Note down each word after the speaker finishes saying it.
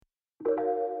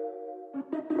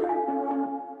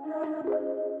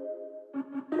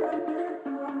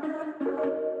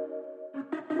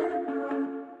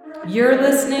You're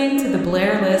listening to the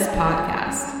Blair List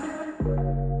podcast.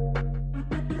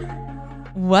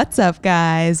 What's up,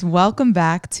 guys? Welcome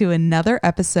back to another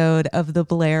episode of the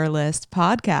Blair List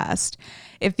podcast.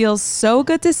 It feels so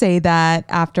good to say that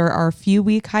after our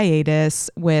few-week hiatus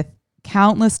with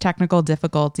countless technical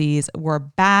difficulties, we're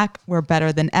back, we're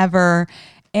better than ever,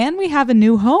 and we have a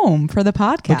new home for the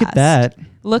podcast. Look at that.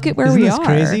 Look at where Isn't we this are.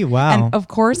 crazy? Wow. And of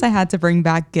course, I had to bring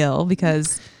back Gil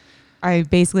because I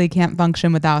basically can't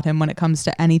function without him when it comes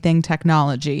to anything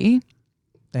technology.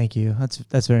 Thank you.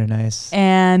 That's very nice.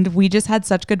 And we just had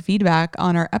such good feedback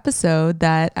on our episode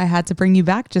that I had to bring you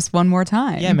back just one more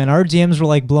time. Yeah, man, our DMs were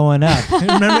like blowing up.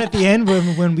 Remember at the end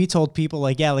when we told people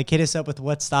like, yeah, like hit us up with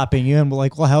what's stopping you, and we're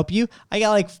like, we'll help you. I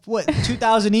got like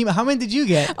 2,000 emails. How many did you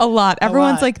get? A lot.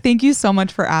 Everyone's like, thank you so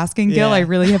much for asking, Gil. Yeah. I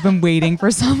really have been waiting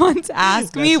for someone to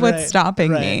ask me what's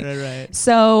stopping me. Right.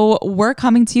 So we're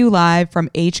coming to you live from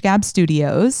HGAB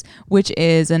Studios, which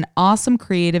is an awesome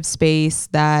creative space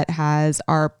that has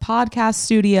our podcast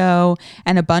studio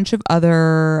and a bunch of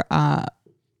other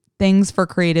things for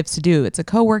creatives to do. It's a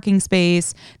co-working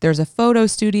space. There's a photo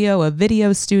studio, a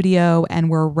video studio,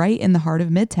 and we're right in the heart of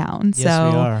Midtown.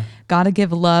 Yes, we are. Gotta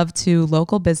give love to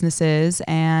local businesses,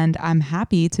 and I'm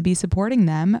happy to be supporting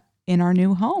them in our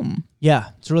new home. Yeah,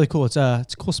 it's really cool. It's a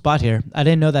cool spot here. I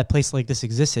didn't know that place like this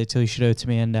existed till you showed it to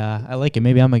me, and I like it.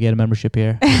 Maybe I'm gonna get a membership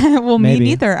here. Well, Maybe. me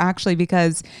neither, actually,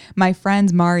 because my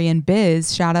friends Mari and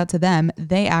Biz, shout out to them,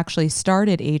 they actually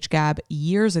started HGAB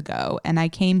years ago, and I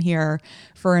came here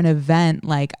for an event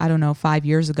like, I don't know, 5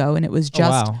 years ago, and it was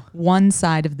just one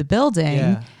side of the building.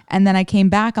 Yeah. And then I came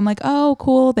back, I'm like, oh,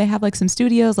 cool, they have like some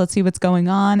studios, let's see what's going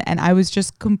on. And I was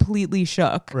just completely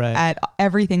shook at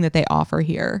everything that they offer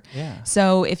here. Yeah.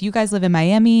 So if you guys live in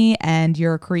Miami and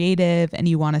you're creative and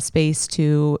you want a space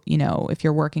to, you know, if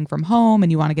you're working from home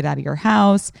and you want to get out of your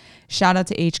house, shout out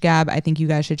to HGAB. I think you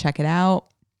guys should check it out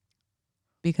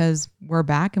because we're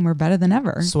back and we're better than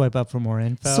ever. Swipe up for more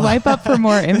info. Swipe up for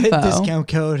more info. Discount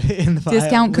code in the bio.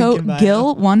 Discount code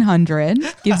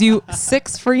GIL100 gives you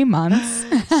 6 free months.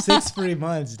 6 free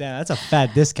months. Damn, that's a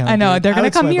fat discount. I know. Dude. They're going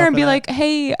to come here and be like,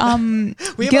 hey,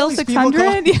 GIL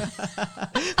 600.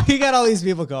 We got all these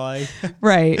people calling.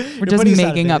 Right. We're just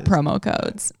making up promo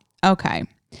codes. Okay.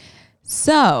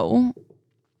 So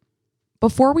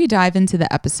before we dive into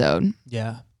the episode.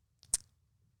 Yeah.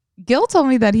 Gil told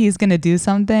me that he's going to do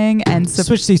something and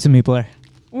switch seats with me, Blair.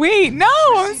 Wait, no,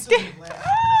 I'm scared.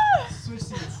 Switch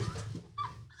seats.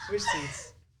 Switch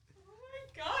seats. Oh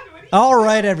my God, what are you All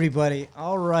right, everybody.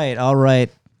 All right.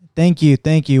 Thank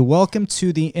you. Welcome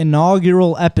to the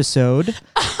inaugural episode.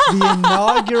 The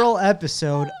inaugural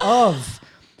episode of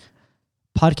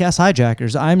Podcast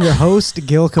Hijackers. I'm your host,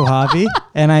 Gil Kohavi,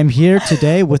 and I'm here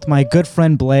today with my good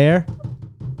friend Blair.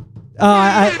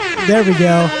 There we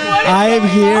go. I am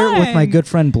here with my good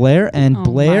friend Blair, and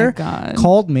Blair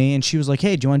called me and she was like,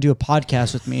 hey, do you want to do a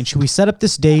podcast with me? And we set up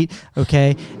this date,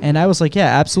 okay? And I was like, yeah,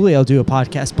 absolutely, I'll do a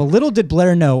podcast. But little did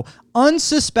Blair know,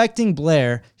 unsuspecting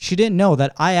Blair, she didn't know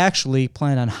that I actually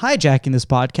planned on hijacking this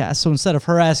podcast. So instead of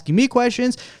her asking me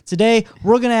questions, today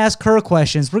we're going to ask her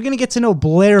questions. We're going to get to know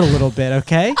Blair a little bit,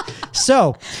 okay?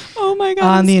 So, oh my God,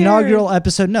 on the inaugural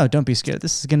episode, no, don't be scared.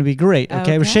 This is going to be great,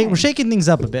 okay? We're shaking things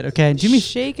up a bit, okay?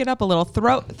 Shake it up a little.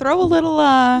 Throw a little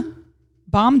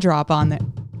bomb drop on it.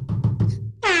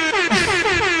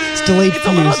 It's delayed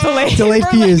fuse. Delayed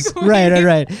fuse.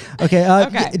 Right.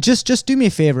 Okay. Just do me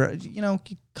a favor. You know,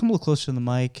 come a little closer to the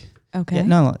mic. Okay. Yeah,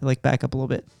 no, like back up a little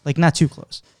bit. Like not too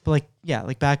close, but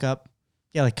like back up.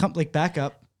 Yeah, like back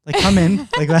up. Like come in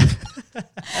like that.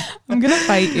 I'm gonna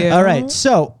fight you. All right.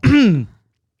 So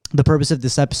the purpose of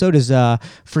this episode is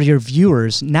for your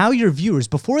viewers. Now your viewers.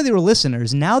 Before they were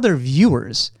listeners. Now they're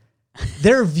viewers.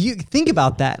 Think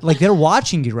about that. Like they're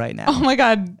watching you right now. Oh my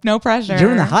God, no pressure.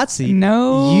 You're in the hot seat.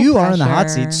 You are in the hot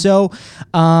seat. So,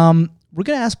 we're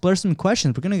gonna ask Blair some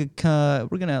questions. We're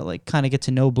gonna like kind of get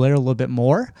to know Blair a little bit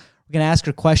more. We're gonna ask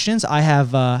her questions. I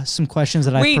have some questions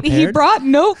that I've prepared. Wait, he brought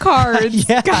note cards.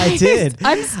 Yeah, guys, I did.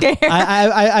 I'm scared.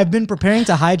 I've been preparing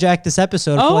to hijack this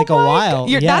episode for like a while.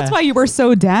 Yeah. That's why you were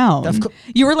so down.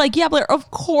 You were like, yeah, Blair,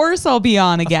 of course I'll be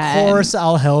on again. Of course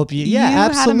I'll help you. Yeah,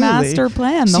 absolutely. Had a master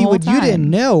plan the whole time. See, what you didn't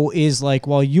know is like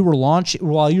while you were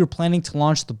planning to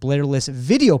launch the Blair List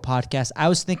video podcast, I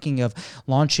was thinking of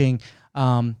launching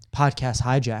podcast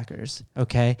hijackers,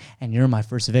 okay? And you're my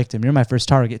first victim. You're my first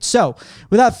target. So,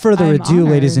 without further ado,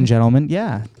 ladies and gentlemen,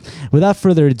 without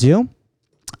further ado,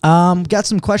 Got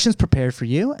some questions prepared for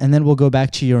you, and then we'll go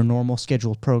back to your normal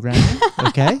scheduled programming.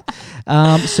 Okay.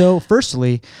 So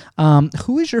firstly,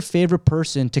 who is your favorite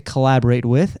person to collaborate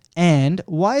with, and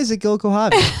why is it Gil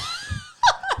Kohavi?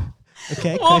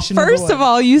 Okay. Well, first of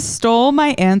all, you stole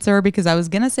my answer because I was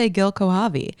going to say Gil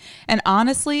Kohavi. And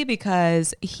honestly,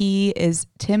 because he is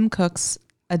Tim Cook's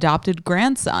adopted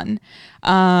grandson.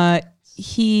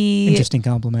 Interesting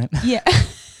compliment. Yeah.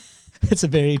 It's a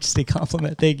very interesting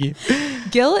compliment. Thank you.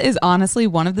 Gil is honestly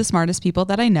one of the smartest people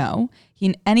that I know.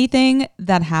 Anything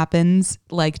that happens,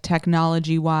 like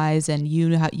technology wise, and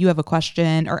you have a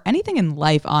question or anything in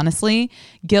life, honestly,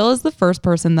 Gil is the first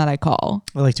person that I call.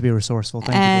 I like to be resourceful.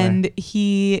 Thank you, and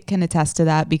he can attest to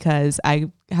that because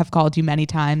I have called you many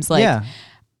times. Like,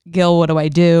 Gil, what do I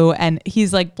do? And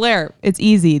he's like, Blair, it's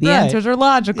easy. The answers are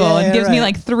logical, and gives me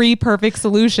like 3 perfect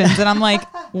solutions. And I'm like,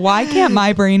 why can't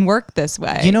my brain work this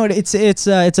way? You know what? It's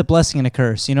a blessing and a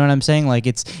curse. You know what I'm saying? Like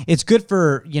it's good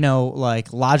for,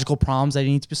 like logical problems that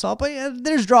need to be solved, but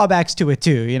there's drawbacks to it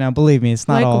too. Believe me, it's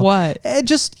not like all. What?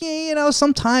 Just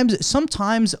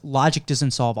sometimes logic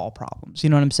doesn't solve all problems.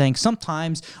 You know what I'm saying?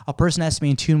 Sometimes a person has to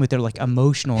be in tune with their like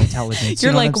emotional intelligence.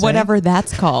 You're like whatever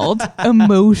that's called,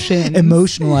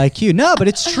 emotional IQ. No, but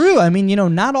it's true. I mean,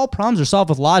 not all problems are solved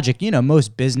with logic.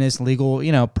 Most business, legal,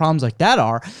 problems like that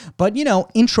are. But,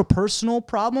 intrapersonal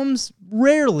problems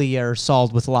rarely are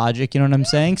solved with logic. You know what I'm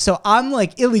saying? So I'm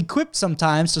like ill-equipped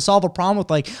sometimes to solve a problem with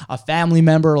like a family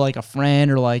member or like a friend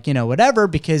or like, whatever,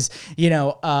 because,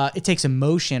 it takes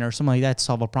emotion or something like that to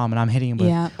solve a problem. And I'm hitting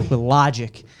him with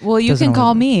logic. Well, you can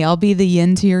call me. I'll be the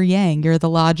yin to your yang. You're the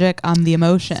logic. I'm the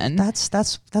emotion. That's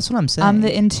what I'm saying. I'm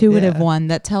the intuitive one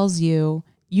that tells you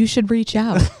should reach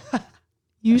out.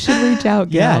 You should reach out,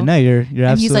 Gil. Yeah, no, you're absolutely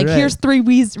right. And he's like, here's 3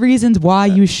 reasons why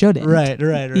you shouldn't. Right.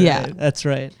 Yeah. That's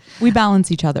right. We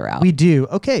balance each other out. We do.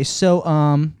 Okay, so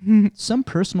some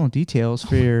personal details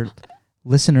for your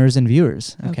listeners and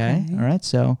viewers. Okay. All right.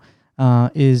 So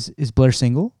is Blair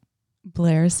single?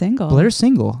 Blair is single. Blair's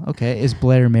single. Okay. Is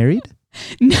Blair married?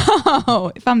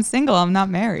 No. If I'm single, I'm not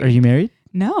married. Are you married?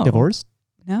 No. Divorced?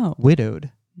 No. Widowed?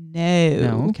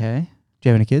 No. Okay. Do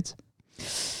you have any kids?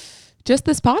 Just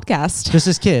this podcast. Just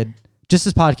this kid. Just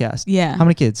this podcast. Yeah. How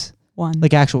many kids? 1.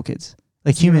 Like actual kids.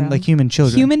 Like 0. human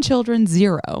children. Human children,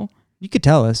 0. You could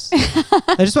tell us.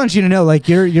 I just want you to know, like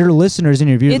your listeners and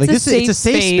your viewers, it's a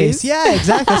safe space. Yeah,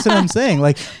 exactly. That's what I'm saying.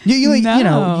 Like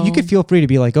you could feel free to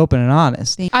be like open and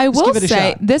honest. I will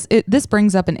say this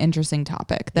brings up an interesting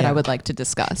topic that I would like to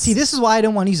discuss. See, this is why I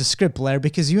don't want to use a script, Blair,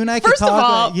 because you and I can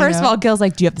talk. First of all, Gil's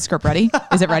like, "Do you have the script ready?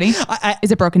 Is it ready?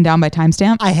 Is it broken down by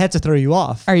timestamp?" I had to throw you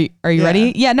off. Are you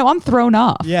ready? Yeah. No, I'm thrown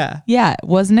off. Yeah. Yeah.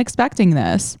 Wasn't expecting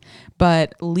this.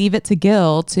 But leave it to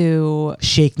Gil to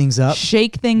shake things up.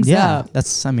 Yeah,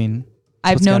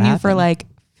 I've known you for like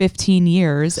 15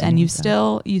 years, and you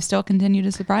still continue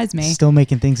to surprise me. Still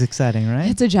making things exciting, right?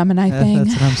 It's a Gemini thing.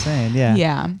 That's what I'm saying. Yeah.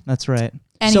 Yeah. That's right.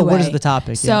 Anyway, so what is the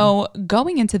topic? So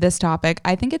going into this topic,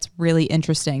 I think it's really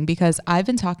interesting because I've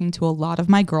been talking to a lot of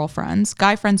my girlfriends,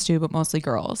 guy friends too, but mostly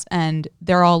girls, and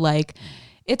they're all like,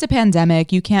 it's a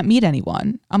pandemic. You can't meet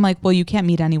anyone. I'm like, well, you can't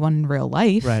meet anyone in real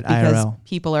life. Right, because IRL.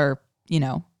 People are,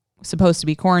 supposed to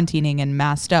be quarantining and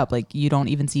masked up. Like you don't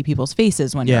even see people's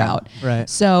faces when you're out. Right.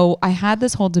 So I had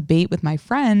this whole debate with my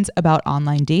friends about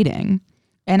online dating.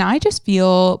 And I just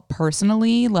feel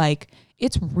personally like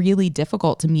it's really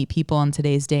difficult to meet people in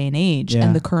today's day and age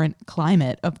and the current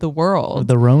climate of the world. Of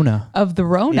the Rona.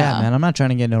 Yeah, man. I'm not trying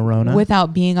to get no Rona.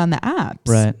 Without being on the apps.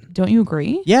 Right. Don't you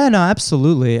agree? Yeah, no,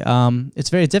 absolutely. It's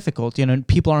very difficult.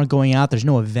 People aren't going out. There's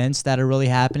no events that are really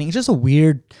happening. It's just a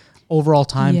weird overall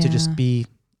time to just be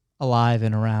alive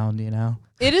and around,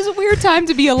 It is a weird time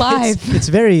to be alive. It's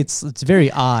very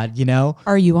odd,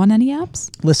 Are you on any apps?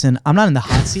 Listen, I'm not in the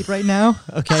hot seat right now.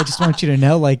 Okay, I just want you to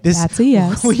know, like this. That's a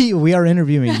yes. We are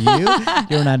interviewing you.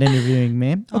 You're not interviewing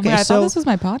me. Okay, I thought this was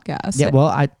my podcast. Yeah, well,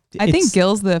 I think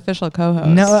Gil's the official co-host.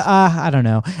 No, I don't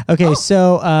know. Okay,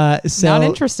 so not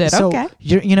interested. So okay,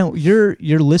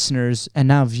 your listeners and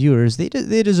now viewers, they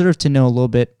deserve to know a little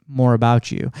bit more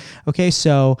about you. Okay,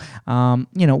 so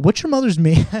what's your mother's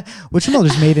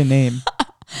maiden name?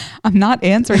 I'm not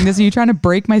answering this. Are you trying to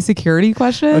break my security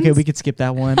questions? Okay, we could skip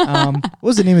that one. What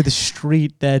was the name of the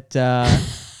street that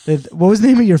what was the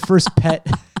name of your first pet?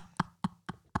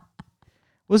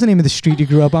 What was the name of the street you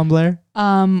grew up on, Blair?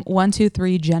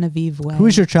 123 Genevieve Way. Who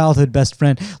is your childhood best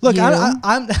friend? Look,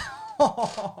 I'm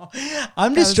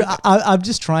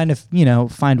just trying to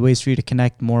find ways for you to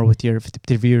connect more with your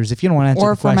viewers. If you don't want to answer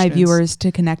or for questions, my viewers to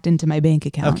connect into my bank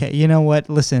account. Okay, you know what?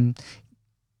 Listen.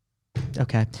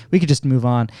 Okay, we could just move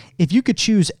on. If you could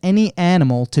choose any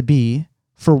animal to be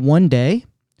for one day,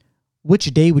 which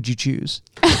day would you choose?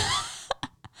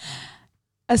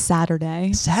 A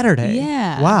Saturday. Saturday.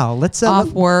 Yeah. Wow. Let's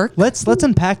off work. Let's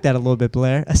unpack that a little bit,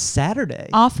 Blair. A Saturday.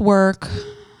 Off work.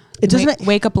 It doesn't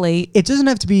wake up late. It doesn't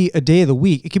have to be a day of the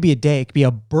week. It could be a day. It could be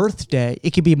a birthday.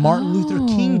 It could be Martin Luther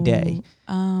King Day.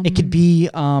 It could be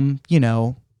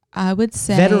I would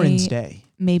say Veterans Day.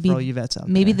 Maybe for all you vets out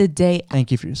maybe there. the day.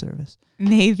 Thank you for your service.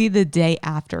 Maybe the day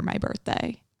after my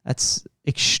birthday. That's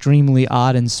extremely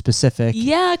odd and specific.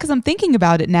 Yeah, because I'm thinking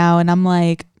about it now, and I'm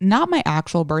like, not my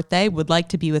actual birthday. Would like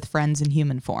to be with friends in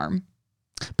human form.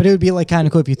 But it would be like kind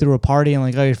of cool if you threw a party and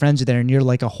like all your friends are there and you're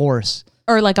like a horse.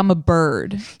 Or like I'm a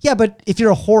bird. Yeah, but if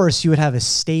you're a horse, you would have a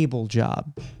stable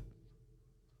job.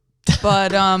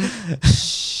 But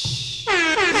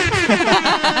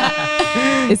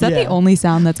is that the only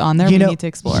sound that's on there? We need to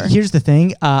explore. Here's the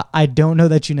thing. I don't know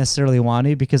that you necessarily want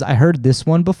to, because I heard this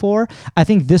one before. I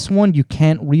think this one you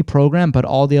can't reprogram, but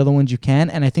all the other ones you can.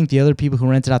 And I think the other people who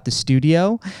rented out the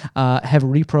studio have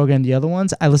reprogrammed the other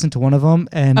ones. I listened to one of them.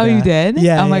 And you did?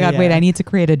 Yeah. Oh my God. Wait, I need to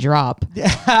create a drop.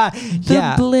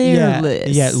 The Blair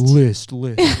List. Yeah, list.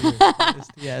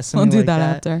 Yeah, we'll do like that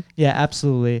after. Yeah,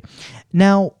 absolutely.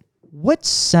 Now, what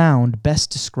sound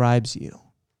best describes you?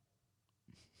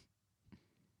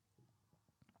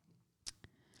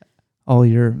 All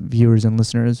your viewers and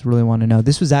listeners really want to know.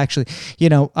 This was actually,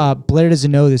 Blair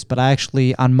doesn't know this, but I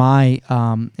actually, on my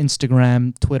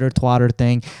Instagram, Twitter, Twatter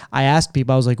thing, I asked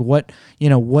people, I was like, what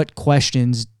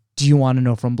questions do you want to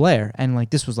know from Blair? And like,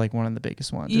 this was like one of the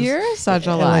biggest ones. You're such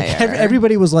a liar. Like,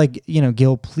 everybody was like,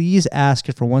 Gil, please ask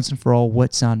it for once and for all,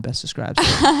 what sound best describes you.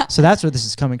 So that's where this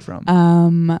is coming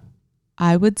from.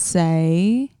 I would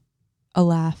say a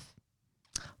laugh.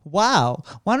 Wow.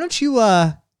 Why don't you,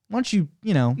 No. Come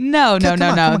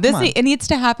on. It needs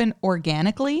to happen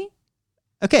organically.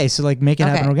 Okay, so like make it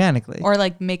happen organically. Or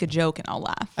like make a joke and I'll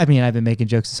laugh. I mean, I've been making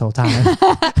jokes this whole time.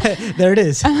 There it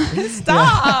is.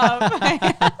 Stop.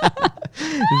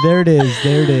 There it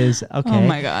is. Okay. Oh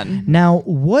my God. Now,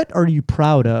 what are you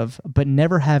proud of but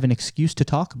never have an excuse to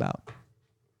talk about?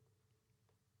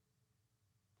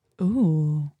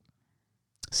 Ooh.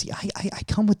 See, I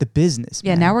come with the business.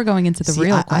 Yeah, man. now we're going into the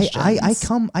real questions.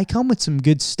 I come with some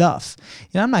good stuff.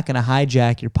 I'm not gonna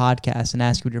hijack your podcast and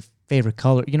ask you what your favorite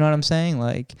color. You know what I'm saying?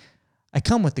 Like, I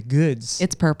come with the goods.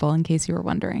 It's purple, in case you were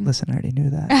wondering. Listen, I already knew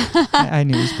that. I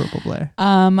knew it was purple, Blair.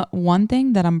 One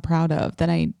thing that I'm proud of that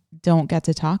I don't get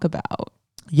to talk about.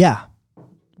 Yeah.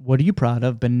 What are you proud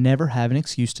of but never have an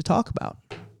excuse to talk about?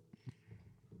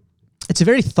 It's a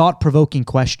very thought-provoking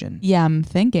question. Yeah, I'm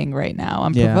thinking right now.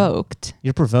 I'm provoked.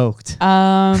 You're provoked.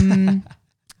 Probably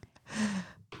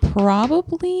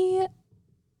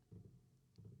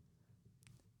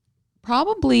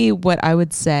what I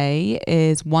would say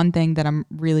is one thing that I'm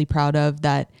really proud of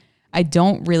that I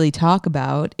don't really talk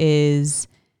about is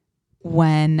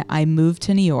when I moved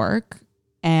to New York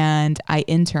and I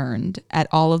interned at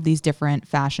all of these different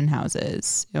fashion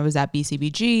houses. It was at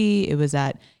BCBG, it was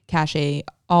at Cachet,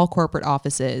 all corporate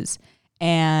offices.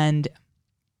 And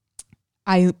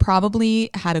I probably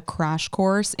had a crash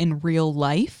course in real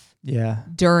life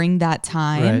during that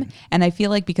time. Right. And I feel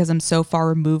like because I'm so far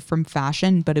removed from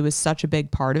fashion, but it was such a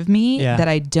big part of me that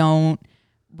I don't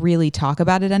really talk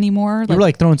about it anymore. You were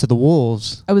like thrown to the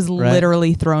wolves. I was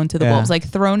literally thrown to the wolves, like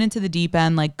thrown into the deep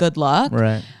end, like good luck.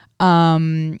 Right.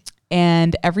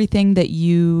 And everything that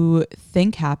you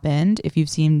think happened, if you've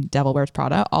seen Devil Wears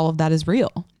Prada, all of that is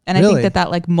real. And I think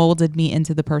that like molded me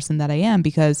into the person that I am,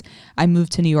 because I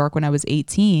moved to New York when I was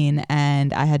 18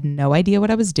 and I had no idea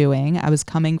what I was doing. I was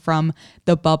coming from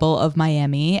the bubble of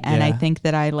Miami, and I think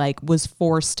that I like was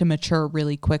forced to mature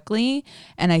really quickly.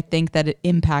 And I think that it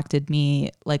impacted me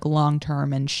like long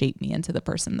term and shaped me into the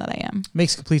person that I am.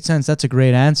 Makes complete sense. That's a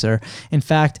great answer. In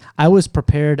fact, I was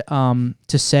prepared to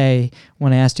say,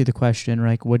 when I asked you the question,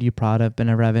 like, what are you proud of but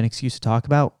never have an excuse to talk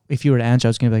about? If you were to answer, I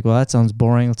was going to be like, well, that sounds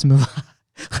boring. Let's move on.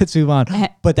 Let's move on.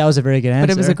 But that was a very good answer.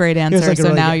 But it was a great answer. Like so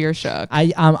really now you're shook.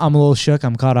 I'm a little shook.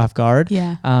 I'm caught off guard.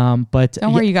 Yeah. But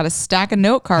don't worry, you got a stack of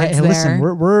note cards there. Listen,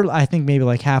 we're I think maybe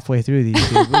like halfway through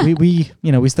these. we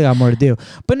still got more to do.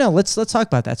 But no, let's talk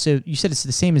about that. So you said it's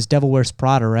the same as Devil Wears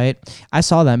Prada, right? I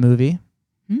saw that movie.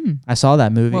 I saw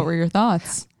that movie. What were your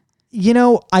thoughts?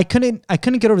 I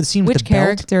couldn't get over the scene with the belt. Which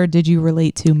character did you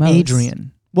relate to most?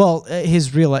 Adrian. Well,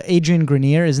 his real Adrian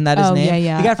Grenier, isn't that his name?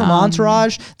 Yeah. The guy from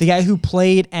Entourage, the guy who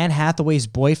played Anne Hathaway's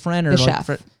boyfriend, or the chef.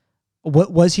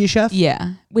 What was he a chef?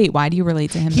 Yeah. Wait, why do you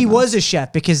relate to him? He was a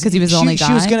chef because he was the only guy.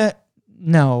 She was gonna.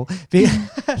 No.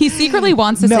 He secretly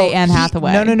wants to say Anne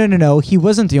Hathaway. No. He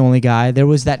wasn't the only guy. There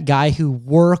was that guy who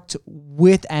worked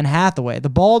with Anne Hathaway, the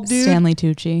bald dude. Stanley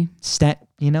Tucci.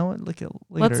 you know, look at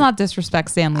later. Let's not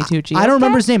disrespect Stanley Tucci. I don't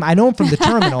remember his name. I know him from The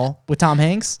Terminal with Tom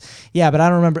Hanks. Yeah, but I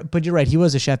don't remember. But you're right. He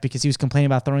was a chef because he was complaining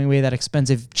about throwing away that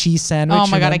expensive cheese sandwich. Oh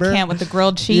my God, remember? I can't with the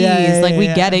grilled cheese. We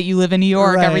Yeah. get it. You live in New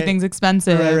York. Right. Everything's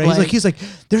expensive. Right. He's like,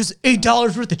 there's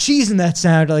 $8 worth of cheese in that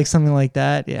sandwich, like something like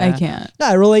that. Yeah, I can't. No,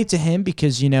 I relate to him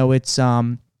because, you know, it's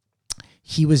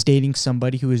he was dating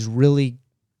somebody who was really,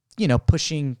 you know,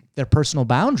 pushing their personal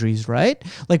boundaries, right?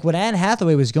 Like when Anne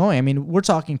Hathaway was going, I mean, we're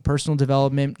talking personal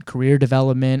development, career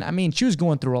development. I mean, she was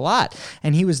going through a lot,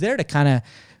 and he was there to kind of,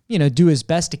 you know, do his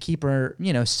best to keep her,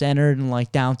 you know, centered and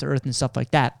like down to earth and stuff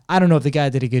like that. I don't know if the guy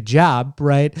did a good job,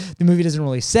 right? The movie doesn't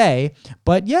really say,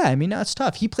 but yeah, I mean, no, it's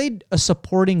tough. He played a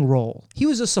supporting role. He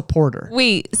was a supporter.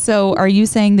 Wait, so are you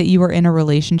saying that you were in a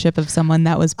relationship of someone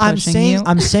that was pushing you?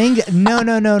 I'm saying that,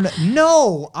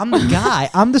 no. I'm the guy.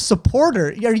 I'm the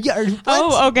supporter.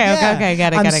 Oh, okay,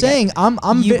 got it. I'm saying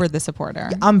you were the supporter.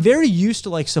 I'm very used to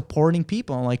like supporting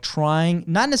people and like trying,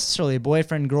 not necessarily a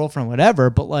boyfriend, girlfriend, whatever,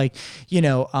 but like, you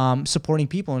know, supporting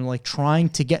people and like trying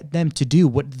to get them to do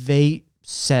what they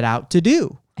set out to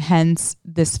do. Hence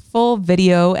this full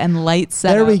video and light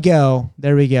setup.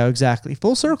 There we go. Exactly.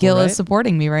 Full circle. Gil right? is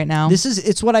supporting me right now.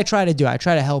 It's what I try to do. I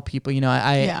try to help people. You know,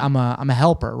 I'm a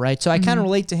helper, right? So I kind of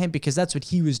relate to him because that's what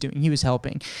he was doing. He was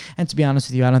helping. And to be honest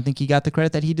with you, I don't think he got the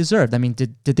credit that he deserved. I mean,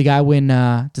 did the guy win?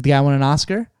 Did the guy win an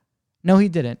Oscar? No, he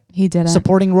didn't. He didn't.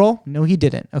 Supporting role? No, he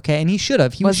didn't. Okay, and he should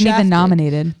have. He wasn't even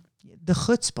nominated. The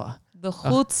chutzpah. The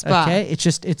chutzpah. Okay, it's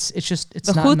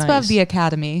the not chutzpah nice. of the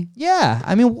Academy. Yeah,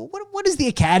 I mean, what is the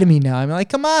Academy now? I mean, like,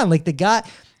 come on, like the guy.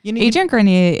 You know, Agent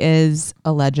Grenier is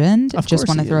a legend. Of Just course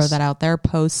want to he throw is. that out there.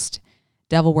 Post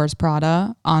Devil Wears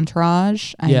Prada,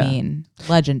 Entourage. I mean,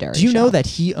 legendary. Do you know chef. that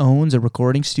he owns a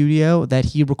recording studio that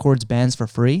he records bands for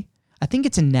free? I think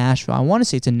it's in Nashville. I want to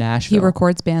say it's in Nashville. He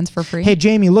records bands for free? Hey,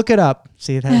 Jamie, look it up.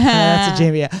 See, that's a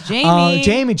Jamie.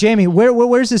 Yeah. Jamie,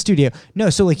 where's the studio?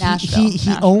 No, so like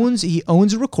he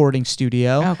owns a recording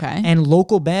studio. Okay. And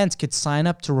local bands could sign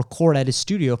up to record at his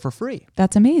studio for free.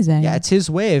 That's amazing. Yeah, it's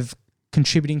his way of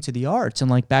contributing to the arts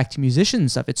and like back to musicians and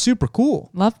stuff. It's super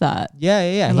cool. Love that.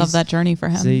 Yeah. I love that journey for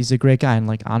him. He's a great guy, and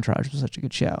like Entourage was such a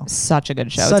good show. Such a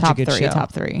good show. Such top a good three. show.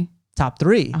 Top three. Top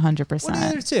three. 100%. What are the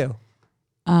other two?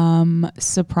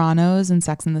 Sopranos and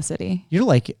Sex and the City. You're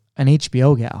like an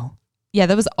HBO gal. Yeah,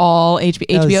 that was all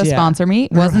HBO sponsor me.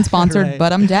 Wasn't sponsored, Right.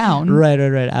 but I'm down. Right.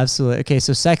 Absolutely. Okay,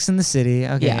 so Sex and the City.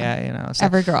 Okay, yeah, you know. So,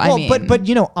 Every girl. well, I mean, but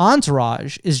you know,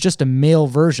 Entourage is just a male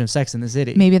version of Sex and the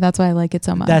City. maybe that's why I like it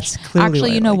so much. That's clearly actually, why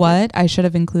you I know like what? I should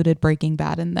have included Breaking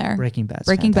Bad in there. Breaking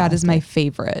Bad is my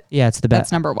favorite. Yeah, it's the best.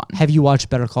 That's number one. Have you watched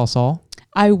Better Call Saul?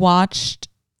 I watched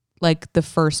like the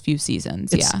first few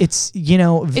seasons. It's you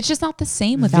know, it's just not the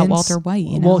same without Walter White.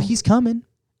 You know? Well, he's coming.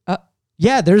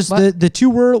 Yeah, there's the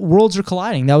two worlds are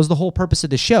colliding. That was the whole purpose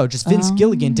of the show. Just Vince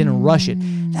Gilligan didn't rush it.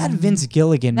 That Vince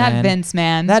Gilligan,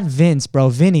 man. That Vince, bro.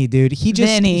 Vinny, dude.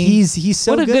 He's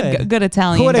so what a good. good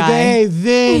Italian What a guy. Hey,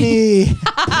 Vinny.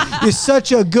 You're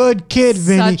such a good kid,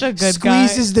 Vinny. Such a good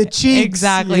Squeezes guy. the cheeks.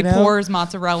 Exactly. You know? Pours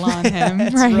mozzarella on him.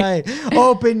 That's right.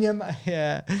 Open your mouth.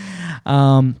 Yeah.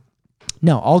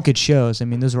 No, all good shows. I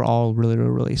mean, those were all really, really,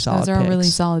 really solid Those are picks. really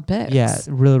solid picks. Yeah,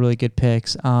 really, really good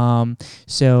picks.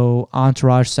 So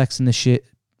Entourage, Sex and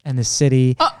the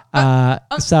City. I'm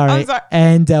sorry.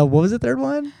 And what was the third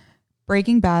one?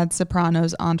 Breaking Bad,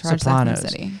 Sopranos, Entourage, Sex and the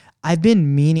City. I've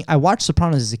been meaning. I watched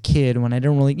Sopranos as a kid when I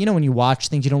didn't really, you know, when you watch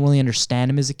things, you don't really understand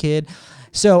them as a kid.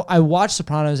 So I watched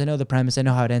Sopranos. I know the premise. I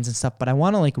know how it ends and stuff. But I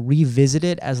want to like revisit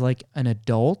it as like an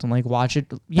adult and like watch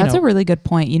it. That's a really good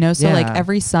point. You know, so Yeah. like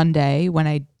every Sunday when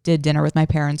I did dinner with my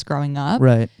parents growing up,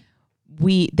 right.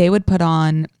 they would put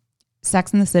on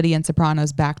Sex and the City and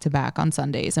Sopranos back to back on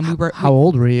Sundays, and we were How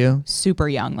old were you? super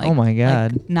young. Like, Oh my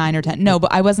God. like 9 or 10. No,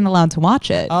 but I wasn't allowed to watch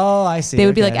it. Oh, I see. They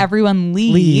would be Okay. like, everyone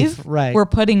leave. Right. We're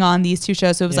putting on these two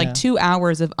shows. So it was Yeah. like 2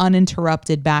 hours of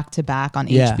uninterrupted back to back on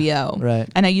Yeah, HBO. right.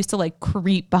 And I used to like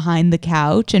creep behind the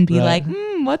couch and be Right. like,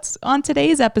 what's on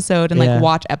today's episode? And Yeah. like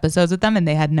watch episodes with them, and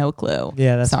they had no clue.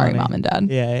 Yeah, that's Sorry, funny. Mom and Dad.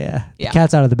 Yeah. Yeah.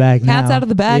 Cat's out of the bag now. Cat's out of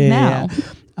the bag now.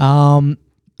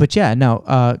 But yeah,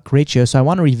 no, great show. So I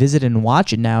want to revisit it and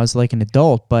watch it now as like an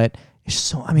adult, but it's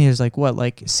so, I mean, there's like what,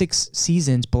 like 6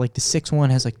 seasons, but like the 6th one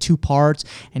has like 2 parts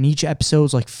and each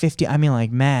episode's like 50. I mean,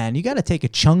 like, man, you got to take a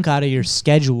chunk out of your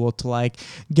schedule to like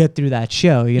get through that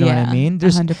show. You know what I mean?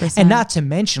 100%. And not to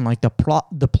mention like the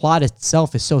plot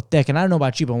itself is so thick. And I don't know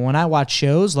about you, but when I watch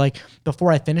shows, like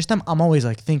before I finish them, I'm always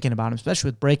like thinking about them, especially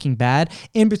with Breaking Bad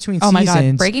in between Oh seasons. my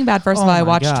God. Breaking Bad, first of all, I my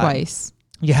watched God. twice.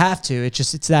 You have to.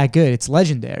 It's that good. It's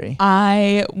legendary.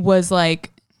 I was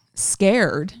like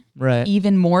scared. Right.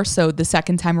 Even more so the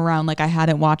second time around, like I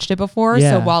hadn't watched it before.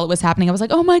 Yeah. So while it was happening, I was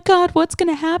like, oh my God, what's going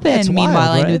to happen? It's Meanwhile,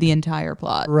 wild, I knew right? the entire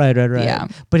plot. Right. Yeah.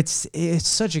 But it's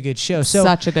such a good show.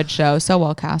 Such a good show. So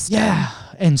well casted. Yeah.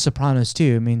 And Sopranos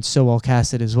too. I mean, so well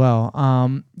casted as well.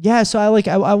 Yeah. So I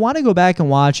want to go back and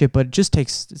watch it, but it's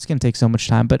going to take so much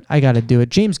time, but I got to do it.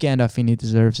 James Gandolfini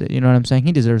deserves it. You know what I'm saying?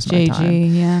 He deserves my time.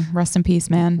 JG, yeah. Rest in peace,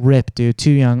 man. Rip, dude.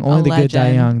 Too young. Only the good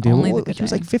die young, dude. Only the good he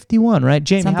was die. like 51, right?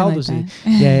 Jamie, Something how old like was he? that.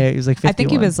 Yeah, he was like 51. I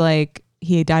think he was like,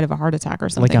 he died of a heart attack or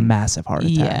something. Like a massive heart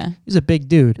attack. Yeah. He's a big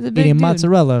dude. He's a big eating dude.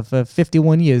 mozzarella for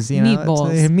 51 years. You know?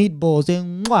 Meatballs.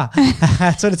 Meatballs. Mwah.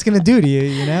 That's what it's going to do to you,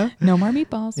 you know? No more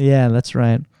meatballs. Yeah, that's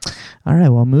right. All right,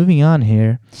 well, moving on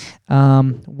here.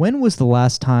 When was the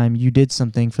last time you did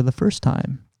something for the first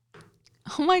time?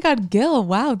 Oh my God, Gil.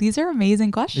 Wow, these are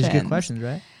amazing questions. These are good questions,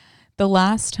 right? The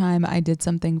last time I did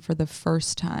something for the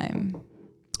first time.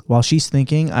 While she's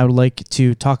thinking, I would like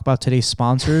to talk about today's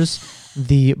sponsors,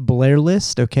 the Blair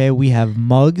List. Okay, we have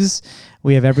mugs,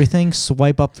 we have everything.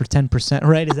 Swipe up for 10%.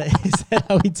 Right? Is that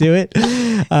how we do it?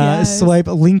 Yes. Swipe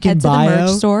link in Head to bio. the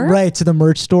merch store. Right to the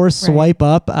merch store. Swipe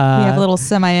up. We have a little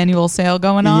semi-annual sale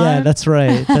going on. Yeah, that's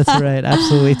right. That's right.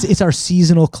 Absolutely. It's our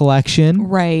seasonal collection.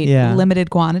 Right. Yeah. Limited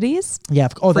quantities. Yeah.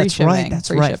 Oh, Free that's shipping. right. That's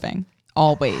free right. shipping.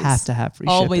 Always. Have to have free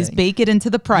Always shipping. bake it into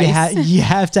the price. You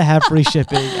have to have free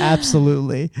shipping.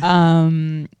 Absolutely.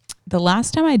 The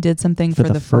last time I did something for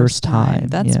the first time.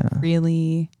 That's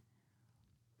really...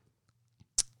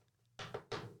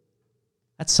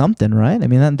 That's something, right? I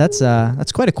mean, that's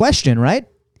quite a question, right?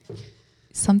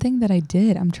 Something that I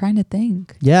did. I'm trying to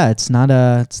think. Yeah, it's not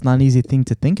an easy thing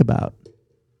to think about.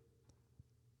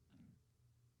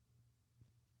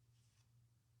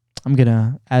 I'm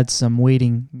gonna add some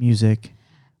waiting music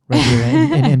right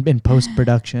here in post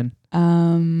production.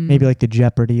 Maybe like the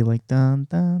Jeopardy, like dun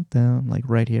dun dun, like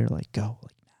right here, like go,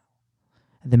 like now.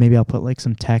 And then maybe I'll put like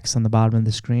some text on the bottom of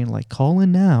the screen, like call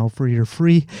in now for your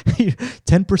free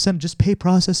 10%. Just pay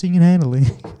processing and handling.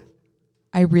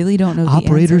 I really don't know.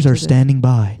 Operators are standing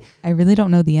by. I really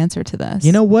don't know the answer to this.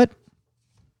 You know what?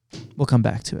 We'll come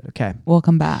back to it. Okay. We'll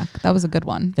come back. That was a good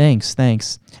one. Thanks.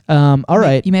 All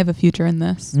right. You may have a future in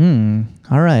this.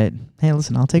 All right. Hey,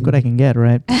 listen, I'll take what I can get,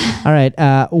 right? All right.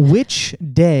 Which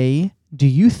day do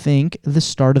you think the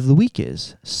start of the week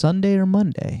is? Sunday or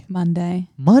Monday? Monday.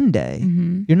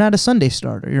 Mm-hmm. You're not a Sunday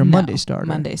starter. You're a Monday starter.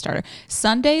 Monday starter.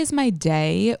 Sunday is my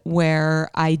day where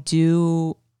I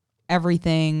do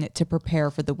everything to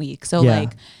prepare for the week. So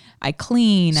like I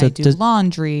clean, I do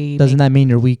laundry. Doesn't that mean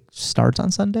your week starts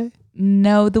on Sunday?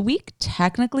 No, the week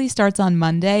technically starts on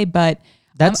Monday, but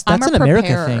that's an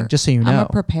America thing, just so you know. I'm a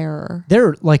preparer. There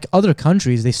are like other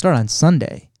countries, they start on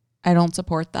Sunday. I don't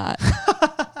support that.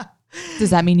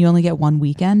 Does that mean you only get one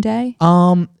weekend day?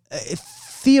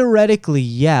 Theoretically,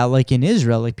 yeah. Like in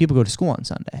Israel, like people go to school on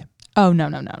Sunday. Oh, no.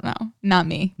 Not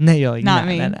me. No, you're like, not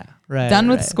me. No. Right, done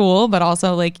with school, but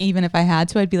also like even if I had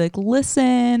to, I'd be like,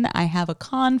 listen, I have a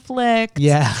conflict.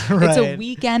 Yeah, right. It's a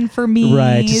weekend for me.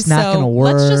 Right, it's not gonna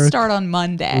work. Let's just start on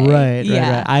Monday. Right.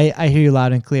 I hear you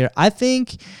loud and clear. I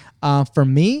think for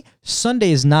me,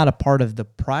 Sunday is not a part of the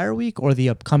prior week or the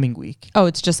upcoming week. Oh,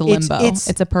 it's just a limbo. It's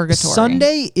a purgatory.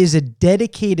 Sunday is a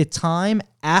dedicated time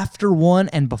after one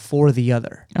and before the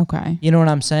other. Okay. You know what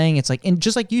I'm saying? It's like, and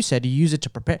just like you said, you use it to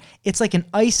prepare. It's like an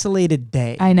isolated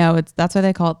day. I know. That's why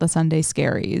they call it the Sunday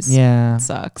scaries. Yeah. It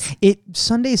sucks.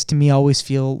 Sundays to me always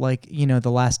feel like, the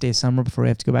last day of summer before we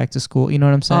have to go back to school. You know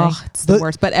what I'm saying? Oh, it's the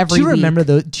worst. But every Do you remember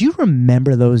week. Do you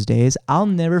remember those days? I'll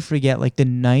never forget like the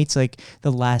nights, like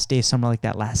the last day of summer, like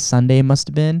that last Sunday must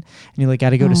have been. And you like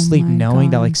got to go to sleep knowing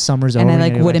that like summer's over. And I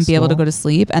like wouldn't be able to go to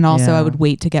sleep. And also I would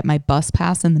wait to get my bus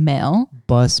pass in the mail.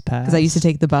 Bus pass. Because I used to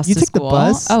take the bus to school. You took the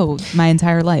bus? Oh, my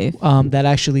entire life. That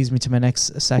actually leads me to my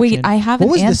next section. Wait, I have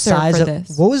an answer for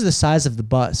this. What was the size of the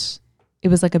bus? It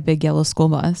was like a big yellow school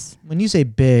bus. When you say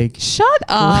big. Shut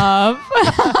up.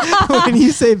 When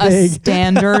you say big. A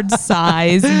standard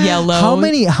size yellow. How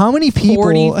many people?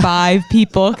 45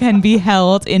 people can be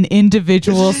held in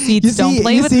individual seats. Don't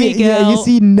play with me, Gil. Yeah, you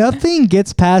see, nothing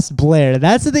gets past Blair.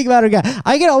 That's the thing about her guy.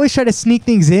 I can always try to sneak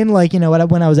things in, like,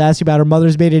 when I was asking about her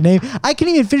mother's maiden name. I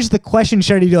couldn't even finish the question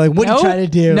starting to do, like, what are you trying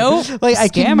to do? Nope. Like, I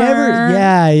can never.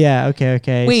 Yeah.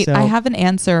 Okay. Wait, so, I have an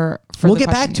answer for We'll the get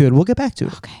back to it. We'll get back to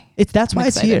it. Okay. That's why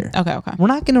it's here. Okay. We're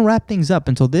not going to wrap things up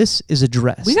until this is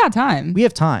addressed. We got time. We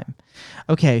have time.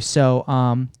 Okay,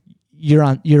 so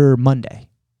you're Monday.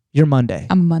 You're Monday.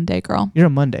 I'm a Monday girl. You're a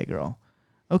Monday girl.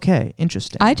 Okay,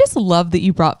 interesting. I just love that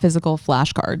you brought physical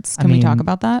flashcards. Can we talk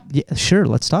about that? Yeah, sure.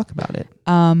 Let's talk about it.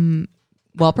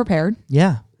 Well prepared.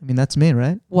 Yeah, I mean, that's me,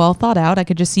 right? Well thought out. I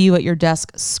could just see you at your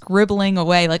desk scribbling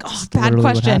away like, oh, bad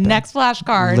question. Next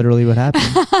flashcard. Literally what happened.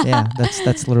 Yeah,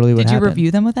 that's literally what happened. Did you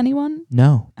review them with anyone?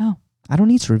 No. Oh. I don't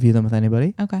need to review them with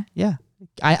anybody. Okay. Yeah.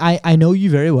 I know you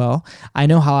very well. I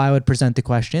know how I would present the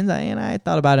questions. I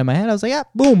thought about it in my head. I was like, yeah,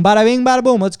 boom, bada bing, bada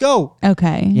boom, let's go.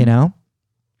 Okay. You know?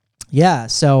 Yeah.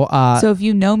 So if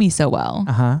you know me so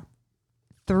well,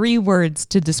 3 words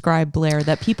to describe Blair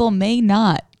that people may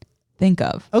not think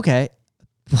of. Okay.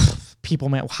 People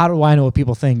may, how do I know what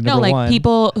people think? Number one,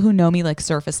 people who know me like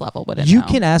surface level wouldn't know. You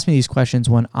can ask me these questions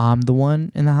when I'm the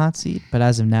one in the hot seat, but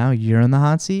as of now, you're in the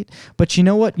hot seat. But you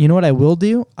know what? You know what I will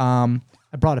do? I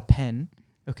brought a pen.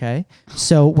 Okay.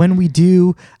 So when we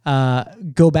do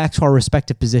go back to our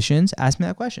respective positions, ask me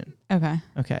that question. Okay.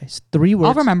 Okay. So 3 words.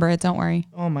 I'll remember it. Don't worry.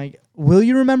 Oh my. Will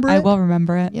you remember it? I will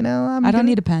remember it. You know, I don't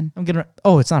need a pen.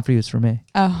 Oh, it's not for you. It's for me.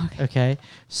 Oh, okay.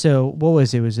 So what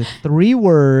was it? Was it 3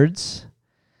 words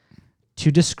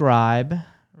to describe,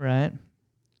 right?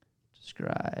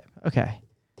 Describe. Okay.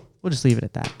 We'll just leave it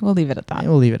at that. We'll leave it at that.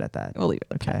 We'll leave it at that.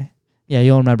 Okay. Yeah,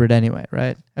 you'll remember it anyway,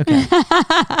 right? Okay.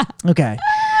 Okay.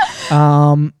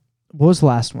 What was the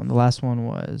last one? The last one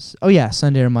was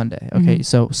Sunday or Monday. Okay,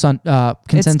 so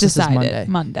consensus is Monday.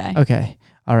 Monday. Okay.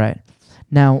 All right.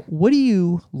 Now, what do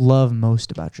you love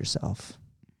most about yourself?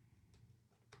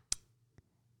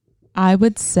 I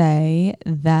would say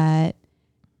that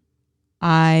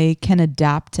I can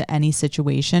adapt to any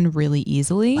situation really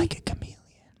easily.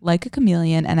 Like a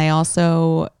chameleon. And I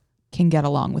also can get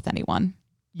along with anyone.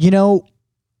 You know,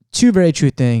 2 very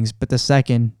true things, but the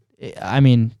second, I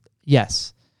mean,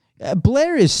 yes.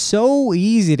 Blair is so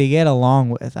easy to get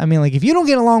along with. I mean, like, if you don't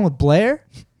get along with Blair,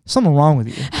 something wrong with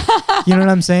you. You know what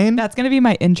I'm saying? That's going to be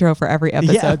my intro for every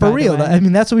episode. Yeah, for real. I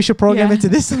mean, that's what we should program into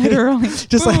this. Literally.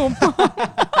 Just boom.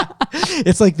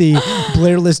 It's like the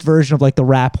Blair List version of like the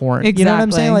rap horn. Exactly. You know what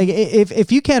I'm saying? Like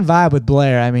if you can't vibe with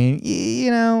Blair, I mean,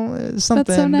 you know, something.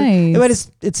 That's so nice. But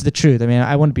it's the truth. I mean,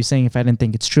 I wouldn't be saying if I didn't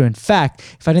think it's true. In fact,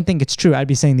 if I didn't think it's true, I'd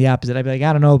be saying the opposite. I'd be like,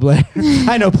 I don't know, Blair.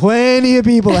 I know plenty of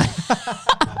people.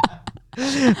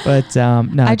 But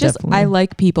no, I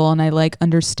like people and I like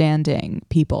understanding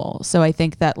people. So I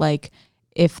think that like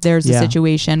if there's a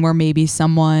situation where maybe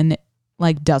someone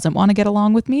like doesn't want to get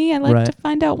along with me, I like to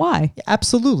find out why. Yeah,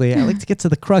 absolutely. I like to get to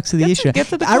the crux of the issue. Get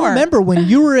to the I core. remember when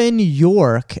you were in New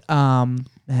York,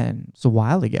 and it's a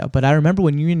while ago, but I remember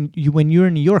when you were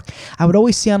in New York, I would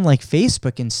always see on like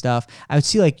Facebook and stuff, I would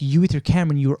see like you with your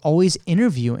camera and you were always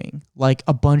interviewing like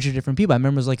a bunch of different people. I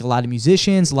remember it was like a lot of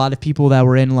musicians, a lot of people that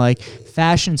were in like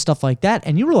fashion, stuff like that.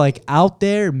 And you were like out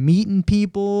there meeting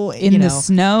people in the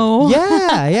snow.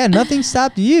 Yeah. Nothing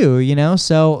stopped you, you know?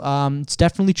 So it's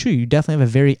definitely true. You definitely have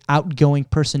a very outgoing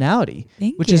personality,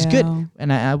 which is good.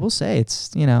 And I will say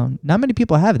it's, you know, not many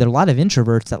people have it. There are a lot of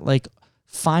introverts that like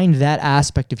find that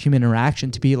aspect of human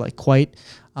interaction to be like quite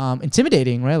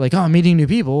intimidating, right? Like, oh, I'm meeting new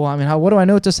people. I mean, what do I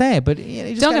know what to say? But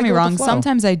you just don't get me wrong.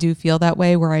 Sometimes I do feel that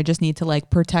way where I just need to like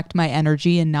protect my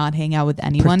energy and not hang out with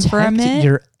anyone for a minute.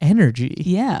 Your energy.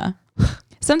 Yeah.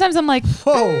 Sometimes I'm like,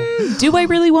 whoa, do I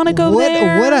really want to go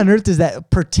there? What on earth is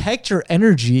that? Protect your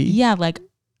energy. Yeah. Like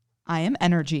I am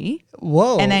energy.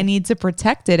 Whoa. And I need to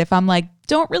protect it. If I'm like,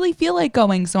 don't really feel like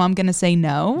going, so I'm going to say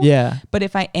no. Yeah. But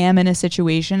if I am in a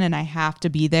situation and I have to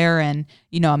be there and,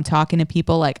 you know, I'm talking to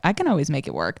people, like I can always make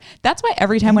it work. That's why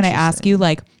every time when I ask you,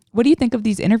 like, what do you think of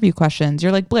these interview questions?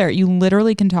 You're like, Blair, you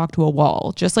literally can talk to a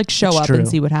wall. Just like show up and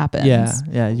see what happens.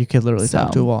 Yeah. You could literally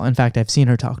talk to a wall. In fact, I've seen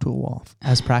her talk to a wall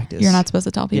as practice. You're not supposed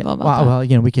to tell people about that. Well,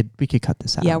 you know, we could cut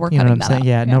this out. Yeah, we're cutting that out.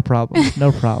 Yeah, no problem.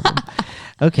 No problem.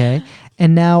 Okay.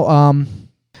 And now,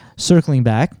 circling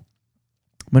back,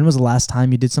 when was the last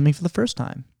time you did something for the first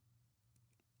time?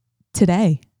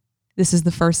 Today. This is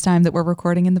the first time that we're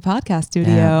recording in the podcast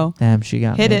studio. Damn, she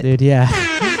got me, dude. Yeah.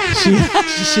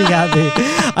 she got me.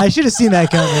 I should have seen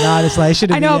that coming,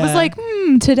 honestly. I know, I was like,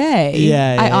 today.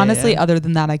 Yeah. I honestly, other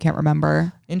than that, I can't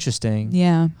remember. Interesting.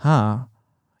 Yeah. Huh.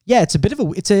 Yeah, it's a bit of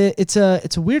it's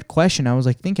a weird question. I was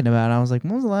like thinking about it. I was like,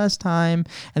 when was the last time?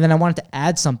 And then I wanted to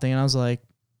add something and I was like,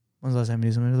 when was the last time you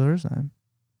did something for the first time?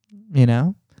 You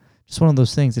know? Just one of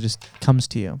those things that just comes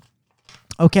to you.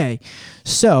 Okay,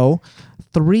 so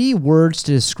 3 words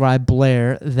to describe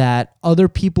Blair that other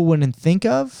people wouldn't think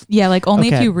of. Yeah, like only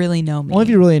if you really know me. Only if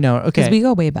you really know. Okay. Because we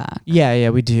go way back. Yeah,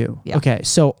 we do. Yeah. Okay,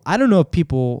 so I don't know if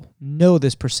people know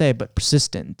this per se, but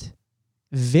persistent.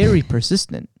 Very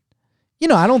persistent. You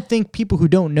know, I don't think people who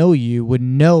don't know you would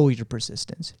know your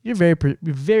persistence. You're very,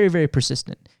 very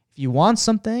persistent. If you want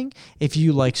something, if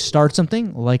you like start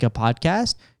something like a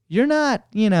podcast, you're not,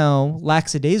 you know,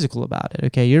 lackadaisical about it,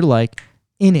 okay? You're like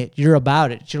in it. You're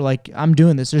about it. You're like, I'm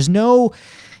doing this. There's no,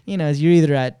 you're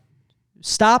either at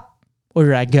stop or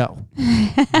you're at go.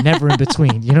 Never in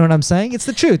between. You know what I'm saying? It's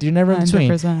the truth. You're never in between.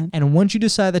 100%. And once you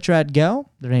decide that you're at go,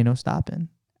 there ain't no stopping.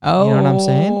 Oh, you know what I'm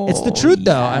saying? It's the truth,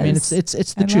 though. I mean, yes. it's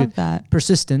the I truth. love that.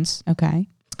 Persistence. Okay.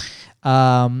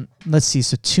 Let's see.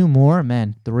 So 2 more,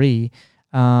 man. 3.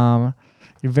 You're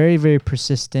very, very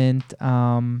persistent.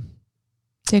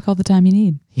 Take all the time you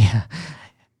need. Yeah.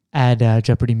 Add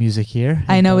Jeopardy music here.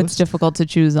 I know post. it's difficult to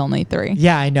choose only 3.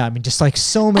 Yeah, I know. I mean, just like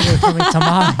so many are coming to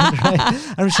mind,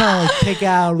 right? I'm trying to like pick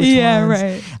out which ones.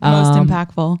 Right. Most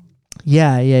impactful.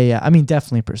 Yeah. I mean,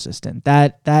 definitely persistent.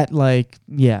 That's.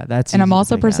 And I'm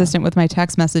also persistent with my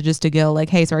text messages to Gil, like,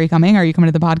 "Hey, so are you coming? Are you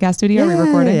coming to the podcast studio? Are we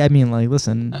recording?" I mean, like,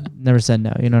 listen, never said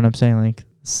no. You know what I'm saying? Like,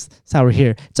 that's how we're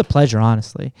here. It's a pleasure,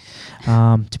 honestly,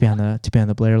 to be on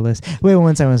the Blair list. Wait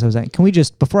one second. Can we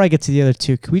just, before I get to the other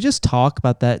 2, can we just talk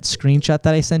about that screenshot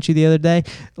that I sent you the other day?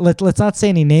 Let's not say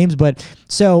any names, but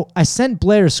so I sent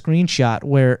Blair a screenshot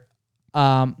where.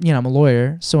 I'm a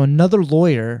lawyer, so another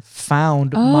lawyer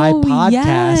found my podcast,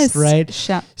 yes. right?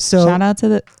 Shout out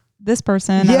to this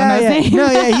person. Yeah.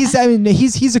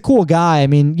 He's a cool guy. I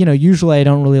mean, usually I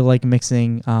don't really like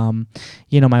mixing,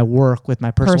 my work with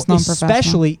my personal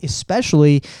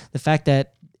especially the fact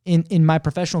that in my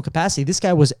professional capacity, this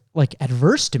guy was like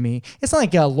adverse to me. It's not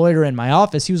like a lawyer in my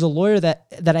office. He was a lawyer that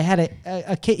I had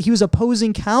he was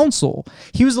opposing counsel.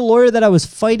 He was the lawyer that I was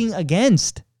fighting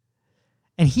against.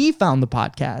 And he found the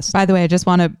podcast. By the way, I just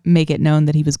want to make it known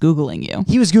that he was Googling you.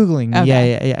 He was Googling me.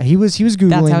 Okay. Yeah. He was Googling me.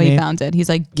 That's how he found it. He's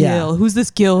like, Gil, who's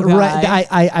this Gil guy? Right.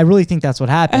 I really think that's what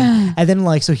happened. And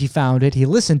then so he found it, he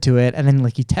listened to it, and then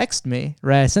he texted me,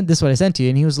 right? I sent this what I sent to you,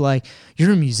 and he was like,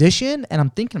 "You're a musician?" And I'm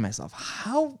thinking to myself,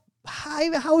 how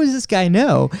does this guy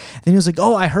know? And he was like,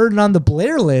 "Oh, I heard it on the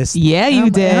Blair list." Yeah, you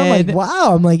did. And I'm like,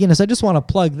 wow. I'm like, so I just want to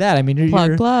plug that. I mean,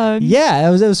 plug. Yeah,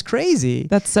 it was crazy.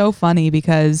 That's so funny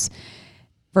because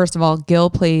first of all, Gil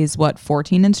plays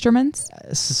 14 instruments?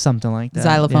 Something like that.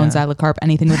 Xylophone, xylocarp,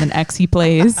 anything with an X he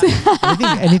plays.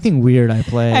 anything weird I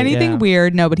play. Anything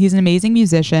weird, no, but he's an amazing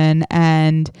musician,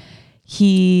 and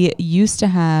he used to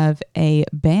have a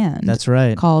band. That's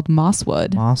right. Called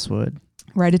Mosswood.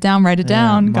 Write it down.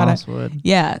 Mosswood.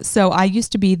 Yeah, so I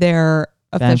used to be their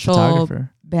official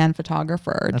band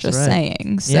photographer. That's just right.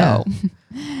 saying. So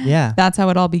yeah, that's how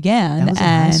it all began. That was in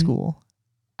high school.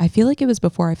 I feel like it was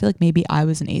before. I feel like maybe I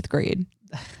was in 8th grade.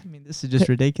 I mean, this is just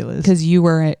ridiculous. Because you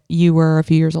were a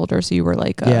few years older, so you were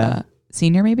like a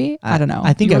senior, maybe. I don't know.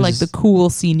 I think you were I like the cool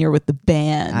senior with the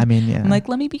band. I mean, yeah. I'm like,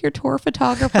 let me be your tour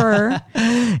photographer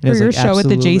for your show at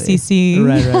the JCC.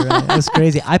 Right. That's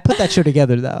crazy. I put that show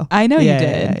together though. I know you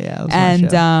did. Yeah.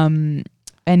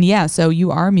 And yeah, so you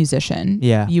are a musician.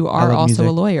 Yeah. You are also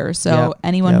a lawyer. So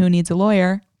anyone who needs a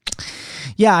lawyer.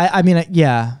 Yeah, I mean,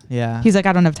 yeah. He's like,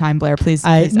 I don't have time, Blair. Please. No.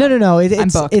 I'm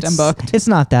booked. It's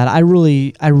not that. I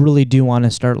really do want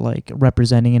to start like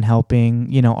representing and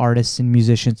helping, artists and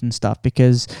musicians and stuff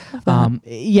because,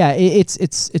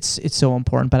 it's so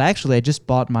important. But actually, I just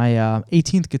bought my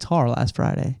 18th guitar last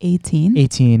Friday.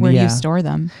 18. Where do you store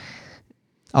them?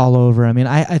 All over. I mean,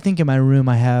 I think in my room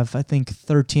I have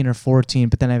 13 or 14,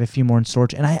 but then I have a few more in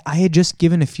storage, and I had just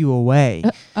given a few away.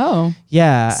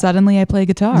 Yeah. Suddenly I play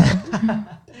guitar.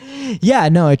 Yeah.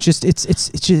 No. It's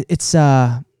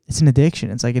an addiction.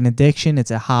 It's like an addiction.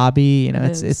 It's a hobby.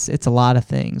 It's a lot of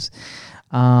things.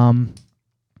 But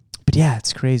yeah,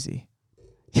 it's crazy.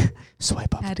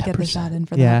 Swipe up. I had to get the shot in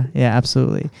for that. Yeah,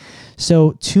 absolutely.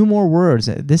 So 2 more words.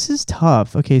 This is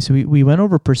tough. Okay, so we went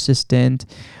over persistent.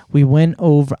 We went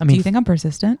over. I mean, do you think I'm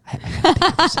persistent? I think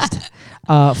I'm persistent.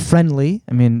 Friendly.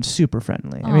 I mean, super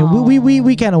friendly. I mean,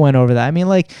 we kind of went over that. I mean,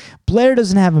 like Blair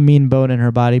doesn't have a mean bone in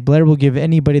her body. Blair will give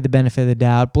anybody the benefit of the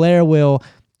doubt. Blair will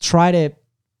try to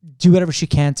do whatever she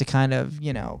can to kind of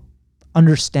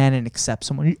understand and accept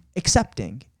someone.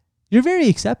 Accepting. You're very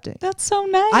accepting. That's so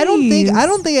nice. I don't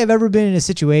think I've ever been in a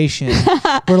situation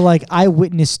where like I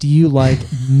witnessed you like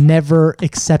never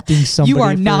accepting somebody. You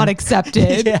are not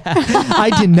accepted. Yeah,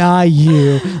 I deny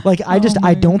you. Like I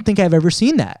don't think I've ever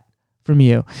seen that from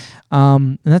you.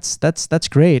 And that's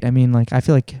great. I mean, like I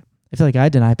feel like I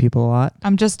deny people a lot.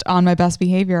 I'm just on my best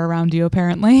behavior around you,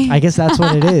 apparently. I guess that's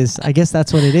what it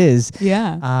is.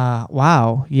 Yeah.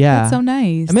 Wow. Yeah. That's so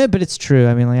nice. I mean, but it's true.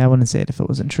 I mean, like I wouldn't say it if it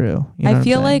wasn't true. You know I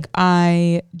feel like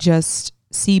I just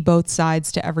see both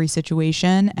sides to every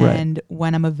situation. Right. And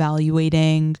when I'm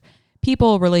evaluating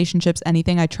people, relationships,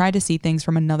 anything, I try to see things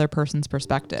from another person's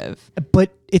perspective.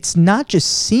 But it's not just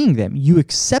seeing them. You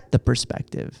accept the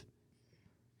perspective.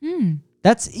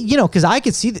 That's, because I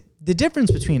could see the difference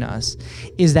between us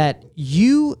is that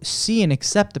you see and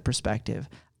accept the perspective.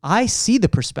 I see the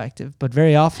perspective, but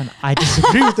very often I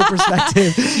disagree with the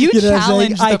perspective. You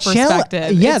challenge the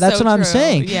perspective. Yeah, that's so what I'm true.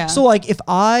 saying. Yeah. So like if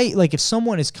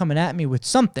someone is coming at me with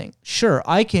something, sure,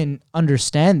 I can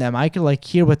understand them. I can like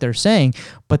hear what they're saying,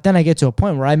 but then I get to a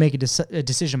point where I make a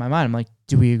decision in my mind. I'm like,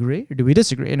 do we agree or do we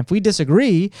disagree? And if we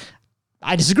disagree,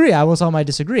 I disagree. I will tell them I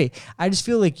disagree. I just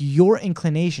feel like your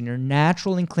inclination, your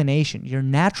natural inclination, your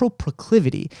natural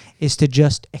proclivity is to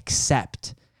just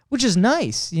accept. Which is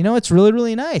nice, it's really,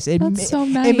 really nice. That's so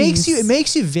nice. It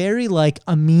makes you very like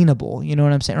amenable, you know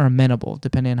what I'm saying, or amenable,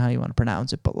 depending on how you want to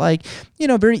pronounce it. But like,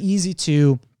 very easy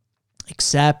to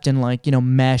accept and like,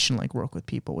 mesh and like work with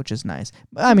people, which is nice.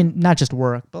 I mean, not just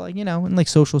work, but like, in like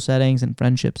social settings and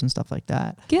friendships and stuff like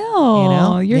that.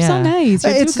 Gil, you're so nice.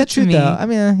 You're it's too good true to me. though. I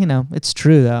mean, it's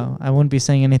true though. I wouldn't be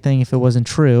saying anything if it wasn't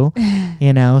true, So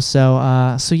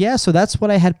that's what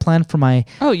I had planned for my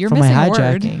you're for missing my a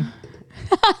word. hijacking.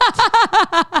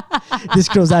 This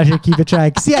girl's out here keeping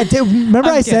track. See, I did. Remember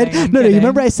I'm I said kidding, no. You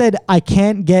remember I said I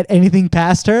can't get anything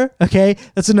past her. Okay,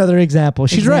 that's another example.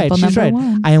 She's right. She's right.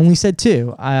 One. I only said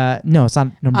 2. No, it's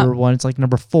not number 1. It's like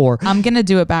number 4. I'm gonna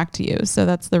do it back to you. So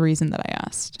that's the reason that I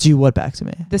asked. Do what back to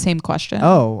me? The same question.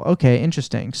 Oh, okay,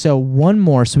 interesting. So one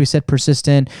more. So we said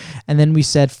persistent, and then we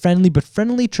said friendly, but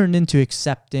friendly turned into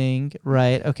accepting.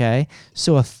 Right. Okay.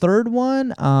 So a third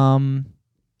one.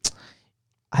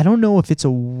 I don't know if it's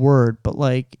a word, but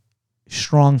like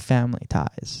strong family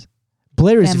ties.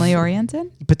 Blair is family oriented,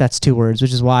 but that's 2 words,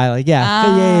 which is why like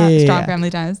strong family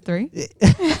ties 3.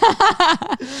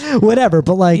 Whatever,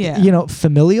 but like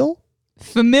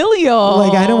familial.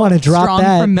 Like I don't want to drop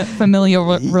that. Familial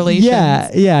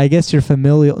relations. Yeah. I guess you're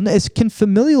familial. Can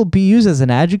familial be used as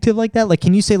an adjective like that? Like,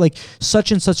 can you say like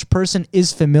such and such person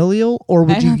is familial, or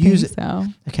would you use it? So.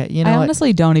 Okay, I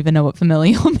honestly don't even know what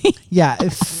familial means. Yeah,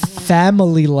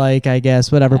 family like I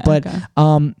guess whatever. But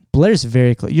Blair's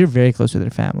very close. You're very close with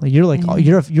your family. You're like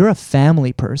you're a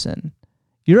family person.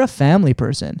 You're a family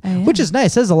person, which is nice.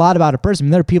 It says a lot about a person. I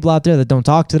mean, there are people out there that don't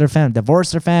talk to their family,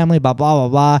 divorce their family, blah, blah, blah,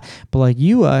 blah. But like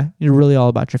you're really all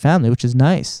about your family, which is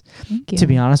nice. Thank you. To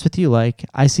be honest with you, like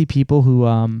I see people who,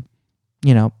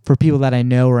 for people that I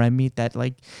know or I meet that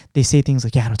like they say things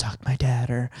like, I don't talk to my dad,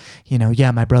 or,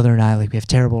 my brother and I, like we have a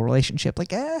terrible relationship.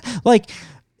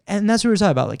 And that's what we're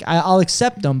talking about. Like I'll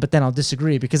accept them, but then I'll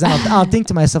disagree because I'll think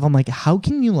to myself, I'm like, how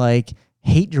can you like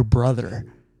hate your brother?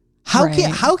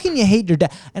 How can you hate your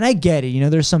dad? And I get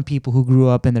it. There's some people who grew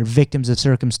up and they're victims of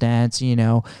circumstance.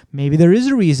 Maybe there is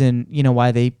a reason,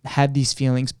 why they had these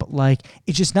feelings, but like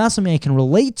it's just not something I can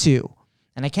relate to.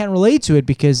 And I can't relate to it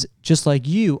because just like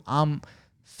you, I'm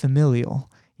familial.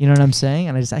 You know what I'm saying?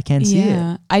 And I can't see it.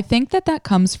 Yeah. I think that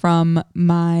comes from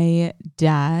my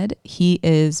dad. He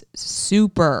is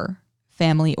super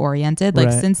family oriented.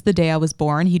 Like since the day I was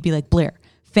born, he'd be like, Blair,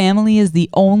 family is the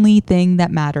only thing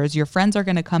that matters. Your friends are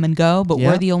going to come and go, but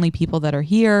we're the only people that are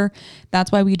here.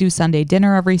 That's why we do Sunday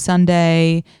dinner every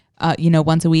Sunday.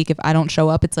 Once a week. If I don't show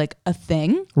up, it's like a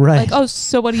thing. Right. Like,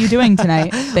 so what are you doing tonight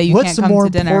that you can't come to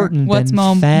dinner? What's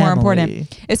more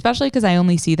important? Especially because I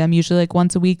only see them usually like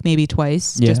once a week, maybe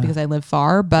twice, just because I live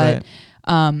far. But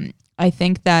I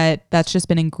think that's just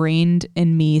been ingrained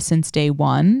in me since day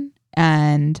one.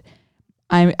 And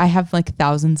I have like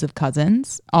thousands of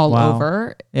cousins all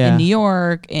over in New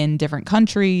York, in different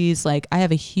countries. Like I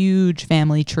have a huge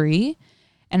family tree.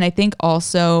 And I think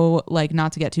also, like,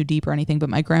 not to get too deep or anything, but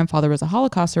my grandfather was a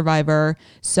Holocaust survivor.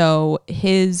 So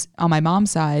on my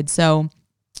mom's side, so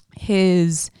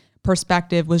his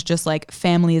perspective was just like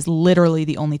family is literally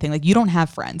the only thing. Like you don't have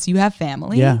friends, you have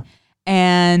family. Yeah.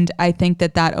 And I think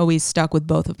that always stuck with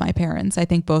both of my parents. I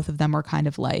think both of them were kind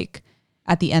of like,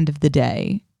 at the end of the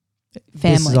day,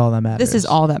 family. This is all that matters. This is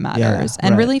all that matters.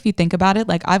 And really, if you think about it,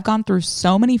 like I've gone through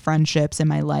so many friendships in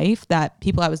my life that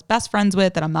people I was best friends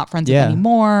with that I'm not friends with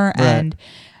anymore. Right. And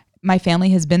my family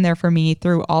has been there for me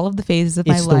through all of the phases of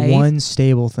my life. It's the one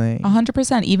stable thing.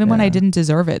 100%. Even when I didn't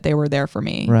deserve it, they were there for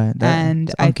me. Right. And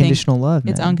it's unconditional love.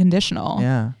 It's unconditional.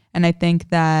 Yeah. And I think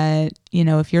that,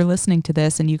 if you're listening to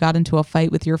this and you got into a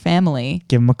fight with your family,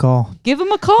 give them a call.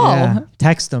 Yeah.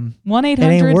 Text them.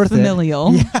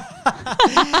 1-800-FAMILIAL.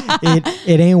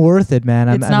 It ain't worth it, man.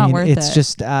 It's not worth it. It's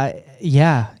just, Of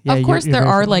course, there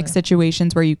are like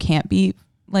situations where you can't be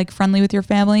like friendly with your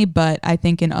family, but I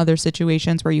think in other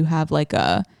situations where you have like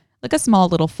a small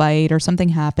little fight or something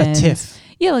happens. A tiff.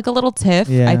 Yeah, like a little tiff.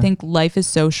 Yeah. I think life is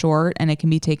so short and it can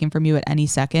be taken from you at any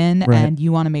second. Right. And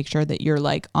you want to make sure that you're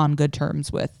like on good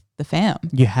terms with the fam.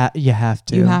 You have to. You have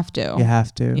to. You have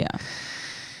to. Yeah.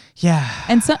 Yeah.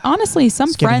 And so honestly, some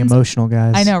it's friends. Getting emotional,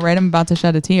 guys. I know, right? I'm about to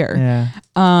shed a tear. Yeah.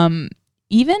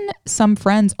 even some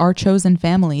friends are chosen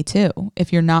family too.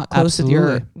 If you're not close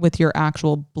with your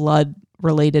actual blood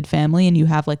related family and you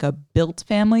have like a built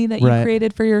family that you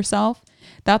created for yourself,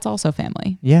 that's also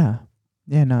family. Yeah.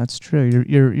 Yeah, no, it's true.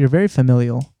 You're very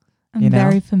familial. I'm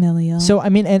very familial. So, I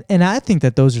mean, and I think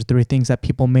that those are 3 things that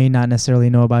people may not necessarily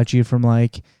know about you from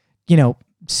like, you know,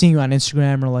 seeing you on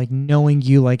Instagram or like knowing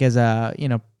you like as a, you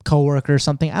know, coworker or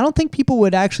something. I don't think people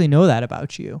would actually know that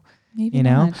about you. Maybe you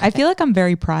not. know? I feel like I'm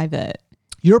very private.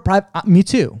 You're private. Me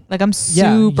too. Like I'm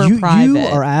super private. You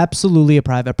are absolutely a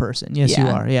private person. Yes, you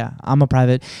are. Yeah. I'm a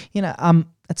private, you know,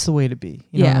 that's the way to be.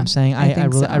 You know what I'm saying?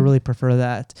 I really prefer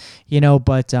that, you know,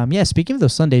 but yeah, speaking of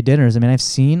those Sunday dinners, I mean, I've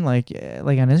seen like on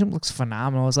Instagram, it looks